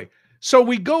 But anyway, so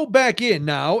we go back in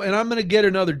now, and I'm gonna get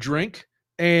another drink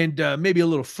and maybe a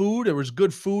little food. There was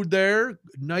good food there.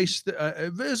 Nice.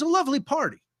 It was a lovely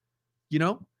party, you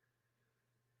know.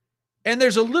 And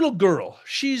there's a little girl.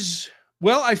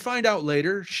 Well, I find out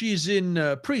later she's in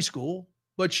preschool,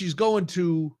 but she's going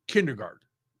to kindergarten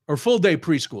or full day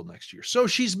preschool next year. So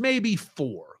she's maybe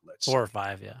 4, let's say. 4 or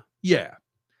 5, yeah. Yeah.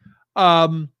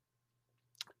 Um,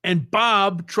 and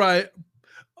the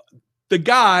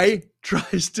guy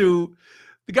tries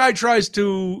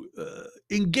to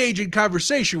engage in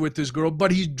conversation with this girl,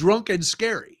 but he's drunk and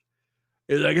scary.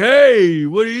 He's like, "Hey,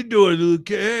 what are you doing, little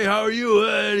kid? Hey, how are you?"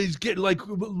 And he's getting like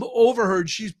overheard.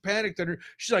 She's panicked and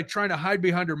she's like trying to hide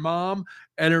behind her mom,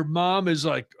 and her mom is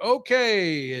like,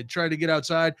 "Okay," and trying to get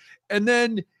outside. And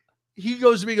then he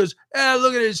goes to me, he goes,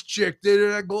 "Look at this chick."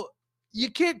 And I go,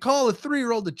 "You can't call a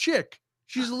 3-year-old a chick.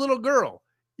 She's a little girl.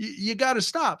 You got to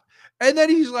stop." And then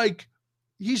he's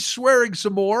swearing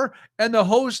some more, and the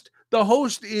host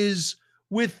is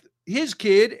with his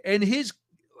kid and his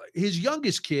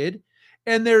youngest kid,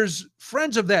 and there's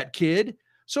friends of that kid.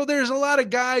 So there's a lot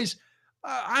of guys.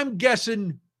 I'm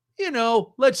guessing,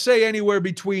 let's say anywhere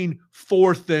between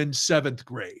 4th and 7th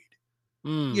grade.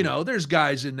 There's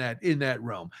guys in that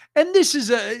realm, and this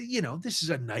is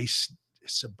a nice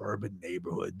suburban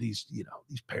neighborhood. These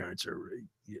parents are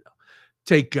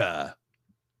take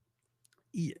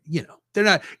they're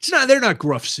not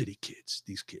gruff city kids.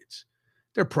 These kids,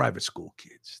 they're private school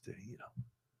kids.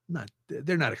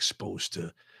 They're not exposed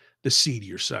to the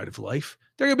seedier side of life.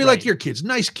 They're gonna be like your kids,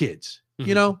 nice kids,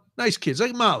 nice kids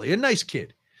like Molly, a nice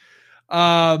kid.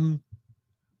 Well,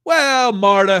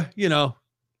 Marta,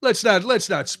 let's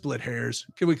not split hairs.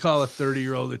 Can we call a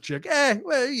 30-year-old a chick?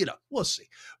 Well, we'll see.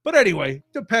 But anyway,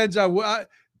 depends on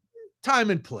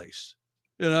time and place.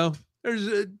 There's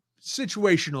a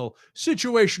situational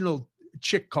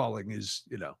chick calling is,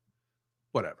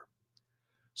 whatever.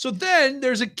 So then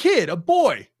there's a kid, a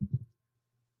boy,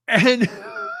 and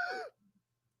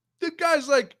the guy's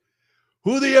like,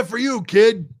 "Who the F are you,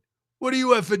 kid? What are you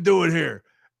effing doing here?"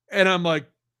 And I'm like,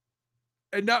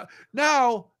 and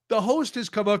now the host has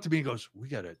come up to me and goes,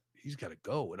 he's gotta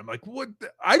go. And I'm like, "What?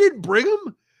 I didn't bring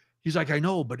him." He's like, "I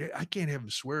know, but I can't have him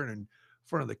swearing in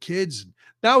front of the kids." And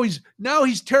now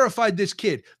he's terrified. This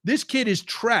kid is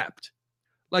trapped.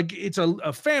 Like it's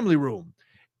a family room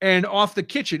and off the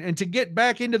kitchen. And to get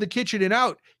back into the kitchen and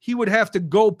out, he would have to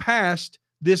go past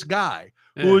this guy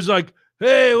who was like,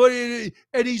 "Hey, what are you?"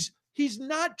 And he's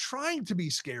not trying to be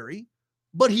scary,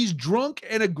 but he's drunk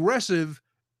and aggressive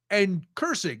and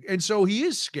cursing. And so he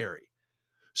is scary.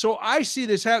 So I see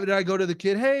this happen. And I go to the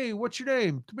kid, "Hey, what's your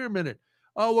name? Come here a minute.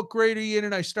 Oh, what grade are you in?"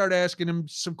 And I start asking him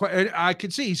some questions. And I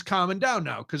can see he's calming down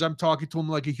now because I'm talking to him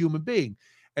like a human being.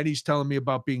 And he's telling me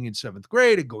about being in 7th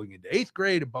grade and going into 8th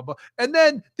grade and blah, blah. And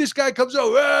then this guy comes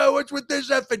over, "What's with this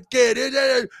effing kid?"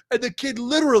 And the kid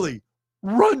literally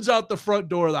runs out the front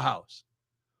door of the house.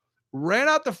 Ran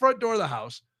out the front door of the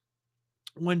house,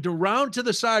 went around to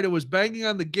the side and was banging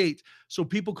on the gate so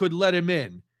people could let him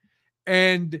in.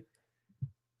 And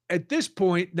at this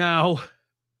point now,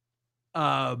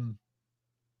 the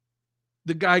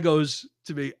guy goes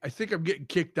to me, "I think I'm getting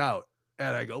kicked out."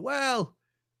 And I go, "Well,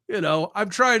 I'm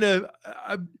trying to,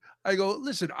 I go,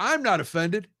 listen, I'm not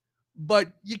offended,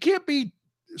 but you can't be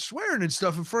swearing and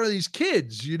stuff in front of these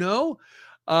kids, you can't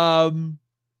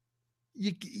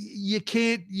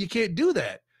do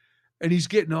that." And he's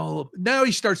getting now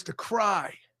he starts to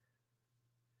cry.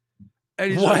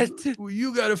 And he's like, "Well,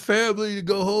 you got a family to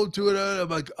go home to." And I'm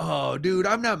like, "Oh, dude,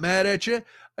 I'm not mad at you."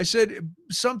 I said,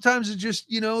 "Sometimes it's just,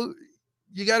 you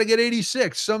got to get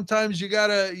 86. Sometimes you got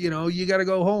to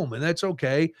go home, and that's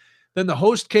okay." Then the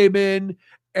host came in,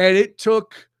 and it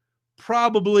took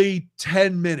probably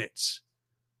 10 minutes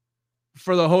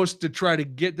for the host to try to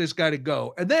get this guy to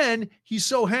go. And then he's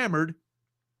so hammered,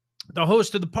 the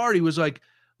host of the party was like,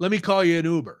 "Let me call you an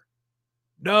Uber."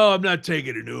 "No, I'm not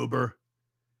taking an Uber."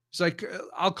 He's like,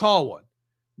 "I'll call one."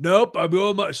 "Nope, I'm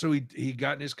going." So he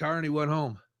got in his car and he went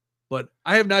home. But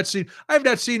I have not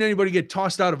seen anybody get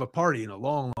tossed out of a party in a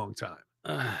long, long time.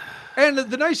 And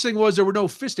the nice thing was there were no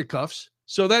fisticuffs.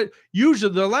 So that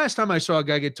usually the last time I saw a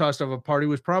guy get tossed out of a party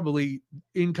was probably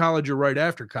in college or right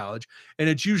after college. And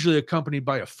it's usually accompanied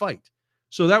by a fight.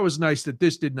 So that was nice that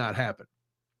this did not happen.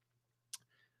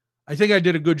 I think I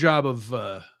did a good job of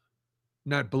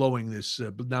not blowing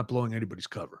anybody's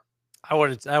cover. I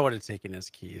would have taken his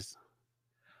keys.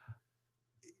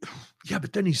 Yeah,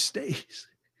 but then he stays.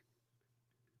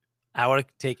 I would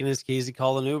have taken his keys and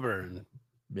called an Uber. And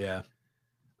yeah,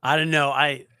 I don't know.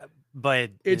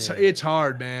 But it's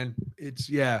hard, man.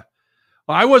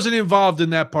 I wasn't involved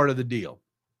in that part of the deal.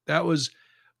 That was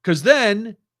because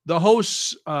then the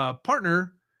host's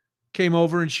partner came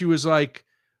over and she was like,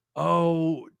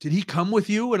 "Oh, did he come with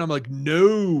you?" And I'm like,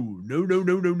 "No, no, no,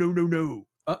 no, no, no, no, no.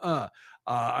 Uh-uh.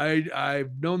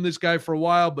 I've known this guy for a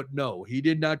while, but no, he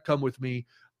did not come with me.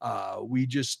 We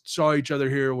just saw each other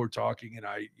here. We're talking,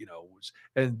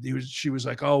 and she was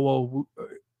like, "Oh, well,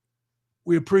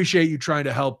 we appreciate you trying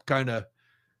to help kind of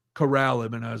corral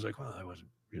him." And I was like, "Well, I wasn't,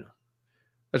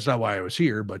 that's not why I was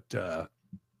here, but what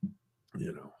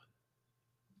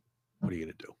are you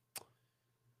gonna do?"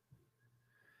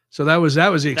 So that was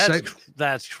the excitement.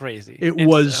 That's crazy. It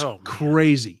was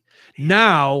crazy.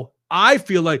 Now I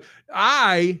feel like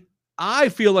I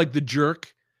feel like the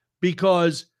jerk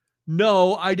because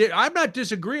no, I'm not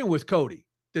disagreeing with Cody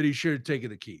that he should have taken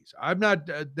the keys. I'm not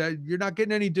that you're not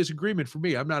getting any disagreement from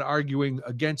me. I'm not arguing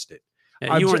against it.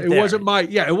 Yeah, it wasn't my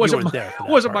it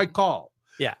wasn't my call.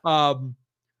 Yeah.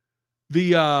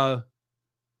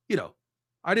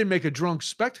 I didn't make a drunk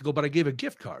spectacle, but I gave a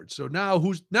gift card. So now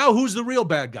who's the real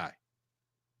bad guy?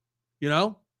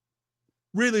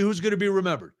 Really, who's going to be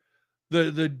remembered?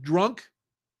 The drunk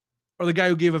or the guy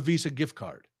who gave a Visa gift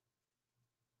card?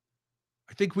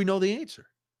 I think we know the answer.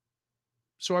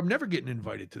 So I'm never getting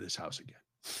invited to this house again.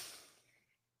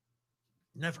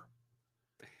 Never.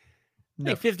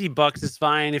 Like $50 is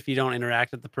fine if you don't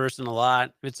interact with the person a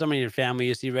lot. If it's somebody in your family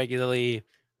you see regularly,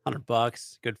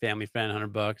 $100, good family friend,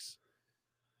 $100,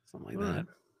 something like that.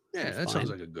 Yeah, that sounds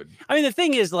like a good. I mean, the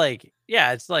thing is, like,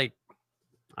 yeah, it's like,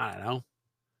 I don't know.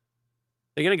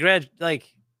 They're gonna graduate,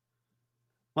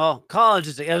 college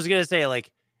is. I was gonna say, like,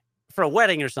 for a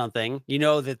wedding or something,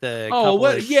 that the couple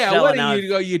is wedding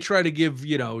out, you try to give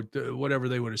whatever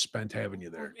they would have spent having you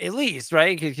there at least,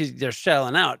 right? Because they're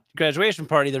shelling out. Graduation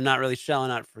party, they're not really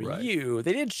shelling out for you.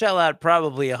 They did shell out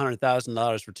probably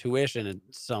 $100,000 for tuition and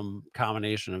some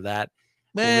combination of that.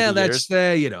 Man, that's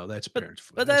that's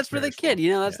parents. But that's for the kid,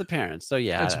 that's the parents. So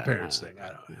yeah, that's a parents thing.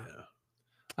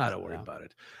 I don't worry about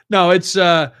it. No, it's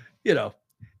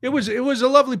it was a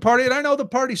lovely party, and I know the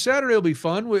party Saturday will be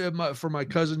fun for my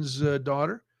cousin's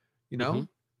daughter.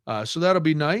 So that'll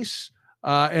be nice.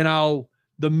 And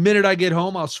the minute I get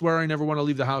home, I'll swear I never want to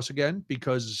leave the house again,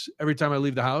 because every time I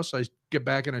leave the house, I get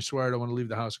back and I swear I don't want to leave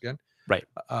the house again. Right.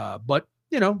 But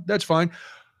that's fine.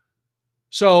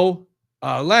 So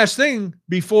the last thing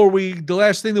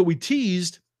that we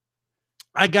teased,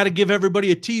 I got to give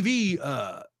everybody a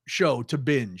TV show to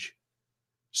binge.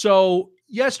 So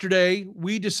yesterday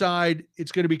we decide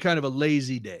it's going to be kind of a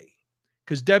lazy day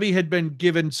because Debbie had been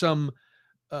given some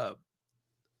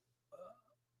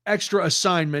extra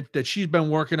assignment that she's been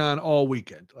working on all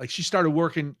weekend. Like, she started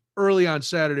working early on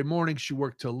Saturday morning. She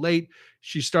worked till late.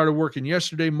 She started working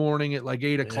yesterday morning at like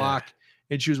 8 o'clock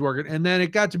and she was working. And then it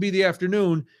got to be the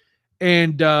afternoon.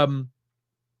 And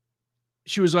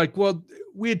she was like, well,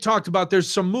 we had talked about there's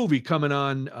some movie coming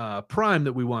on Prime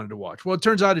that we wanted to watch. Well, it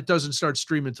turns out it doesn't start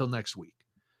streaming until next week.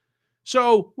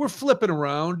 So we're flipping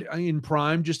around in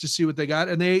Prime just to see what they got.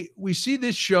 And we see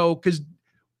this show because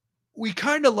we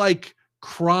kind of like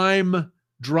crime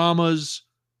dramas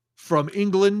from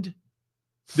England.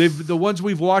 The ones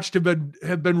we've watched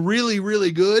have been really,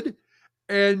 really good.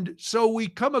 And so we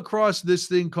come across this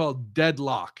thing called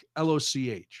Deadloch,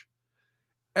 L-O-C-H.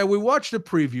 And we watched a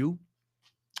preview,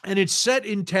 and it's set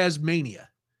in Tasmania,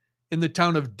 in the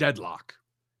town of Deadloch.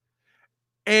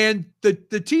 And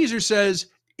the teaser says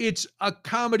it's a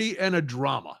comedy and a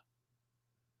drama.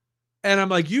 And I'm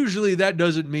like, usually that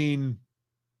doesn't mean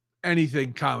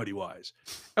anything comedy-wise.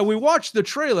 And we watched the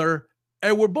trailer,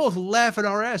 and we're both laughing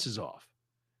our asses off.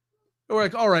 And we're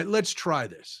like, all right, let's try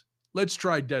this. Let's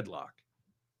try Deadloch.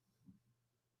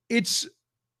 It's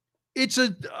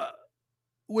a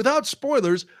without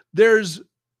spoilers,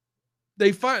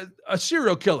 they find a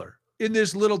serial killer in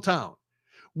this little town,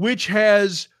 which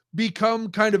has become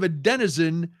kind of a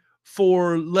denizen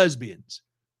for lesbians.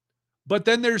 But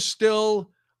then there's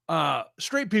still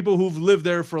straight people who've lived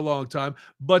there for a long time,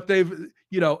 but they've,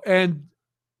 and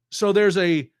so there's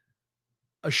a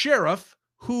sheriff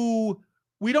who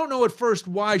we don't know at first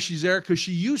why she's there, because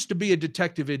she used to be a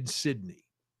detective in Sydney.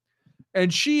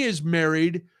 And she is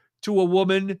married to a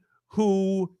woman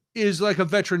who is like a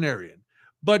veterinarian,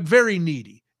 but very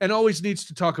needy and always needs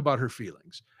to talk about her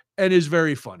feelings and is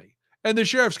very funny. And the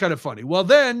sheriff's kind of funny. Well,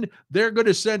 then they're going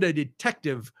to send a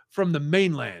detective from the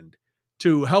mainland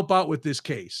to help out with this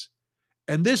case.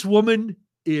 And this woman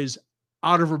is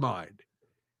out of her mind.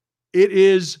 It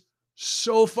is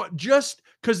so fun, just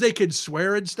because they can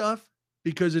swear and stuff,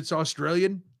 because it's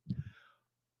Australian.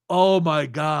 Oh my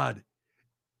God.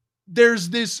 there's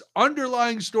this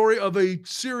underlying story of a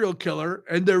serial killer,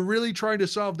 and they're really trying to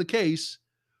solve the case,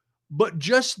 but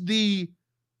just the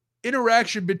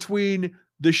interaction between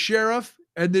the sheriff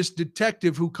and this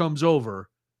detective who comes over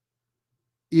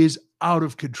is out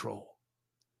of control.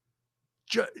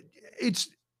 It's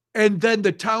and then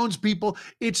the townspeople,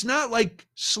 it's not like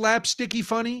slapsticky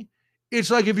funny.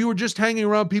 It's like if you were just hanging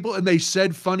around people and they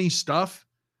said funny stuff,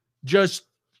 just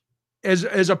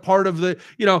as a part of the,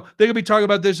 they could be talking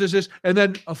about this, and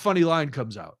then a funny line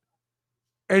comes out.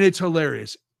 And it's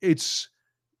hilarious. It's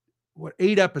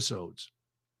 8 episodes.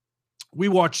 We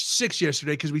watched 6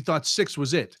 yesterday because we thought 6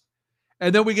 was it.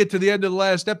 And then we get to the end of the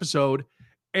last episode,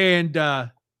 and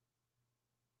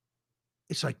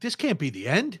it's like, this can't be the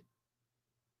end.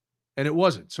 And it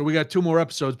wasn't. So we got 2 more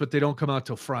episodes, but they don't come out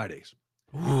till Fridays.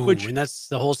 Ooh, and that's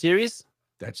the whole series?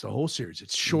 That's the whole series.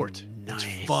 It's short. Nice.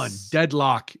 It's fun.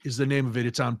 Deadlock is the name of it.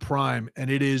 It's on Prime, and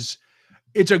it's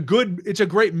a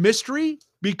great mystery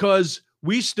because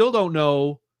we still don't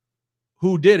know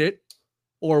who did it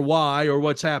or why or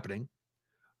what's happening.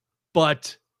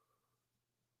 But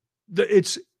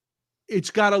it's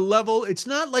got a level. It's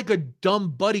not like a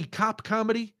dumb buddy cop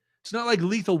comedy. It's not like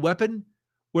Lethal Weapon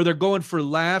where they're going for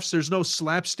laughs. There's no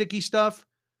slapsticky stuff,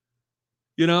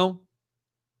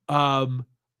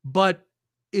 but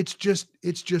it's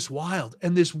just wild.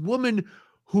 And this woman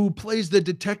who plays the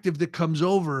detective that comes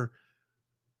over,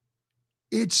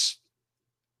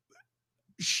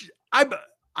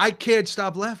 I can't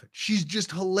stop laughing. She's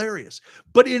just hilarious.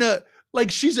 But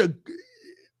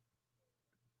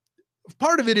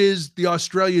part of it is the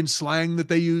Australian slang that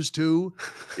they use too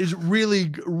is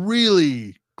really,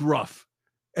 really gruff.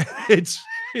 It's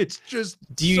just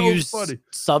Do you use funny.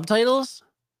 Subtitles?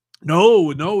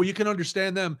 No, you can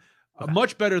understand them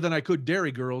much better than I could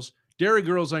Dairy Girls. Dairy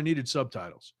Girls, I needed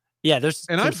subtitles. Yeah, there's.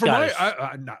 And I'm from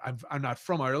I'm not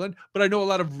from Ireland, but I know a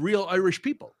lot of real Irish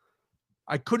people.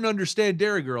 I couldn't understand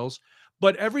Dairy Girls,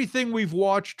 but everything we've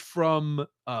watched from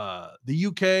the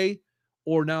UK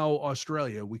or now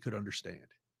Australia, we could understand.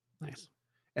 Nice.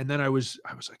 And then I was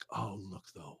like, oh, look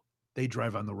though, they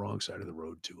drive on the wrong side of the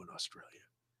road too in Australia.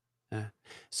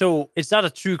 So it's not a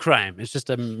true crime. It's just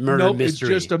a murder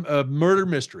mystery. It's just a murder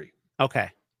mystery. Okay.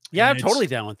 Yeah, I'm totally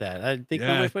down with that. I think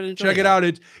my wife would enjoy Check it out.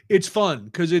 It's fun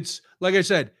because it's, like I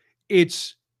said,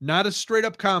 it's not a straight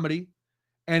up comedy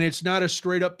and it's not a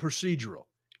straight up procedural.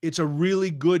 It's a really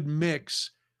good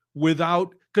mix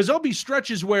because there'll be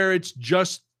stretches where it's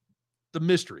just the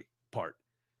mystery part.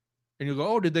 And you go,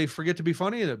 oh, did they forget to be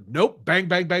funny? And nope. Bang,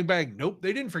 bang, bang, bang. Nope.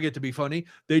 They didn't forget to be funny.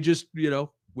 They just,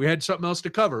 we had something else to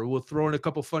cover. We'll throw in a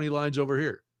couple funny lines over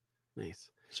here. Nice.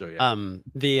 So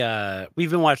yeah. We've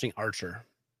been watching Archer.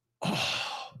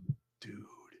 Oh, dude.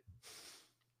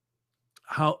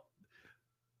 How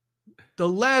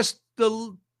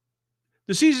the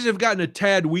seasons have gotten a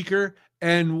tad weaker,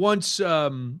 and once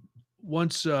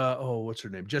what's her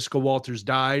name? Jessica Walters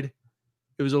died.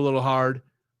 It was a little hard,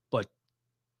 but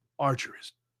Archer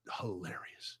is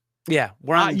hilarious. Yeah,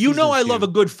 we're on I love a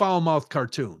good foul-mouthed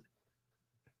cartoon.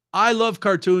 I love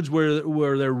cartoons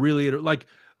where they're really like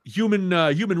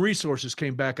Human Resources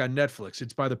came back on Netflix.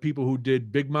 It's by the people who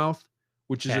did Big Mouth,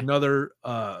 which is another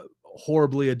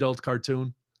horribly adult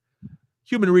cartoon.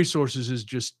 Human Resources is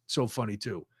just so funny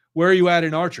too. Where are you at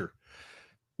in Archer?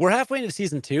 We're halfway into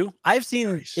season 2. I've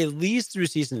seen at least through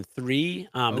season 3.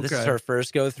 This is her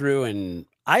first go through, and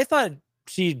I thought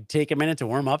she'd take a minute to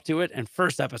warm up to it. And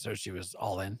first episode, she was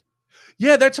all in.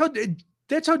 Yeah, that's how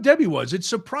Debbie was. It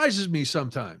surprises me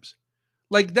sometimes.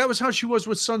 Like that was how she was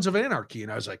with Sons of Anarchy,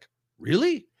 and I was like,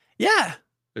 really? Yeah.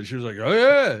 And she was like, oh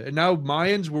yeah. And now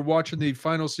Mayans, we're watching the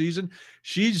final season.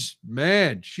 She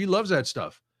loves that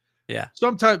stuff. Yeah.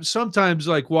 Sometimes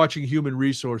like watching Human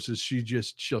Resources,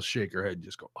 she'll shake her head and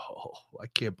just go, oh, I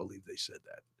can't believe they said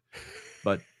that.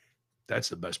 But that's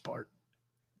the best part.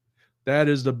 That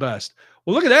is the best.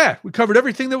 Well, look at that. We covered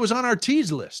everything that was on our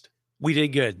tease list. We did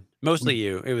good. Mostly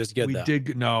you. It was good. We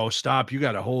did. No, stop. You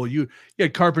got a whole, you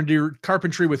had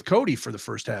carpentry with Cody for the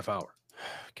first half hour.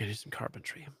 Gotta do some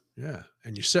carpentry. Yeah.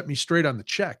 And you set me straight on the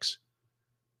checks.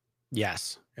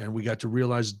 Yes. And we got to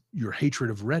realize your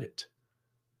hatred of Reddit.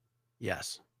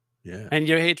 Yes. Yeah. And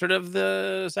your hatred of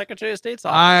the Secretary of State's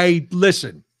office.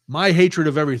 Listen, my hatred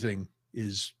of everything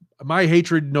my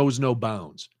hatred knows no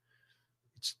bounds.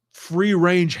 It's free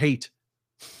range hate.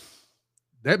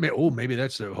 Maybe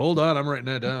that's hold on. I'm writing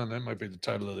that down. That might be the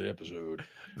title of the episode.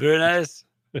 Very nice.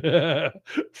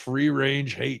 Free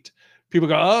range hate. People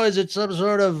go, oh, is it some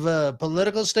sort of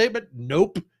political statement?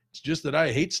 Nope. It's just that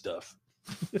I hate stuff.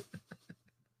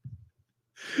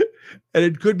 And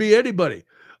it could be anybody.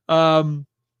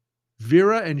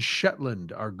 Vera and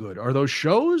Shetland are good. Are those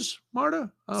shows,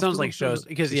 Marta? Sounds like shows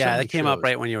because They yeah, sound that like came up shows.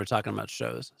 right when you were talking about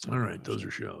shows. All right, those are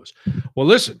shows. Well,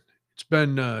 listen, it's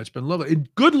been lovely. And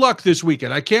good luck this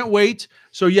weekend. I can't wait.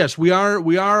 So yes, we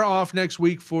are off next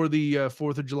week for the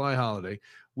 4th of July holiday.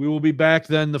 We will be back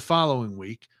then the following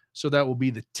week. So that will be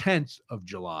the 10th of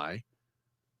July.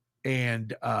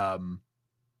 And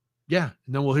yeah,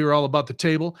 and then we'll hear all about the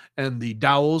table and the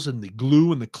dowels and the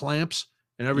glue and the clamps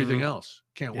and everything else.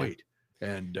 Can't wait.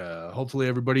 And hopefully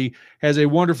everybody has a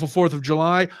wonderful 4th of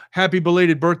July. Happy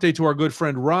belated birthday to our good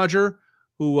friend Roger,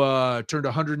 who turned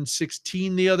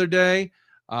 116 the other day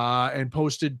and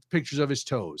posted pictures of his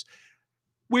toes.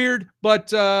 Weird,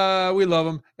 but we love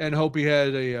him and hope he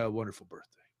had a wonderful birthday.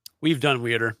 We've done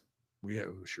weirder. We have.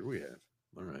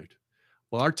 All right.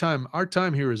 Well, our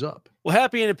time here is up. Well,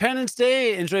 happy Independence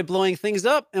Day. Enjoy blowing things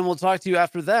up, and we'll talk to you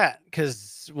after that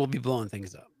because we'll be blowing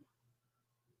things up.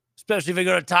 Especially if I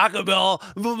go to Taco Bell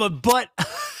and put my butt.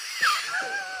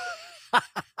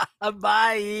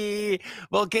 Bye.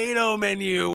 Volcano menu.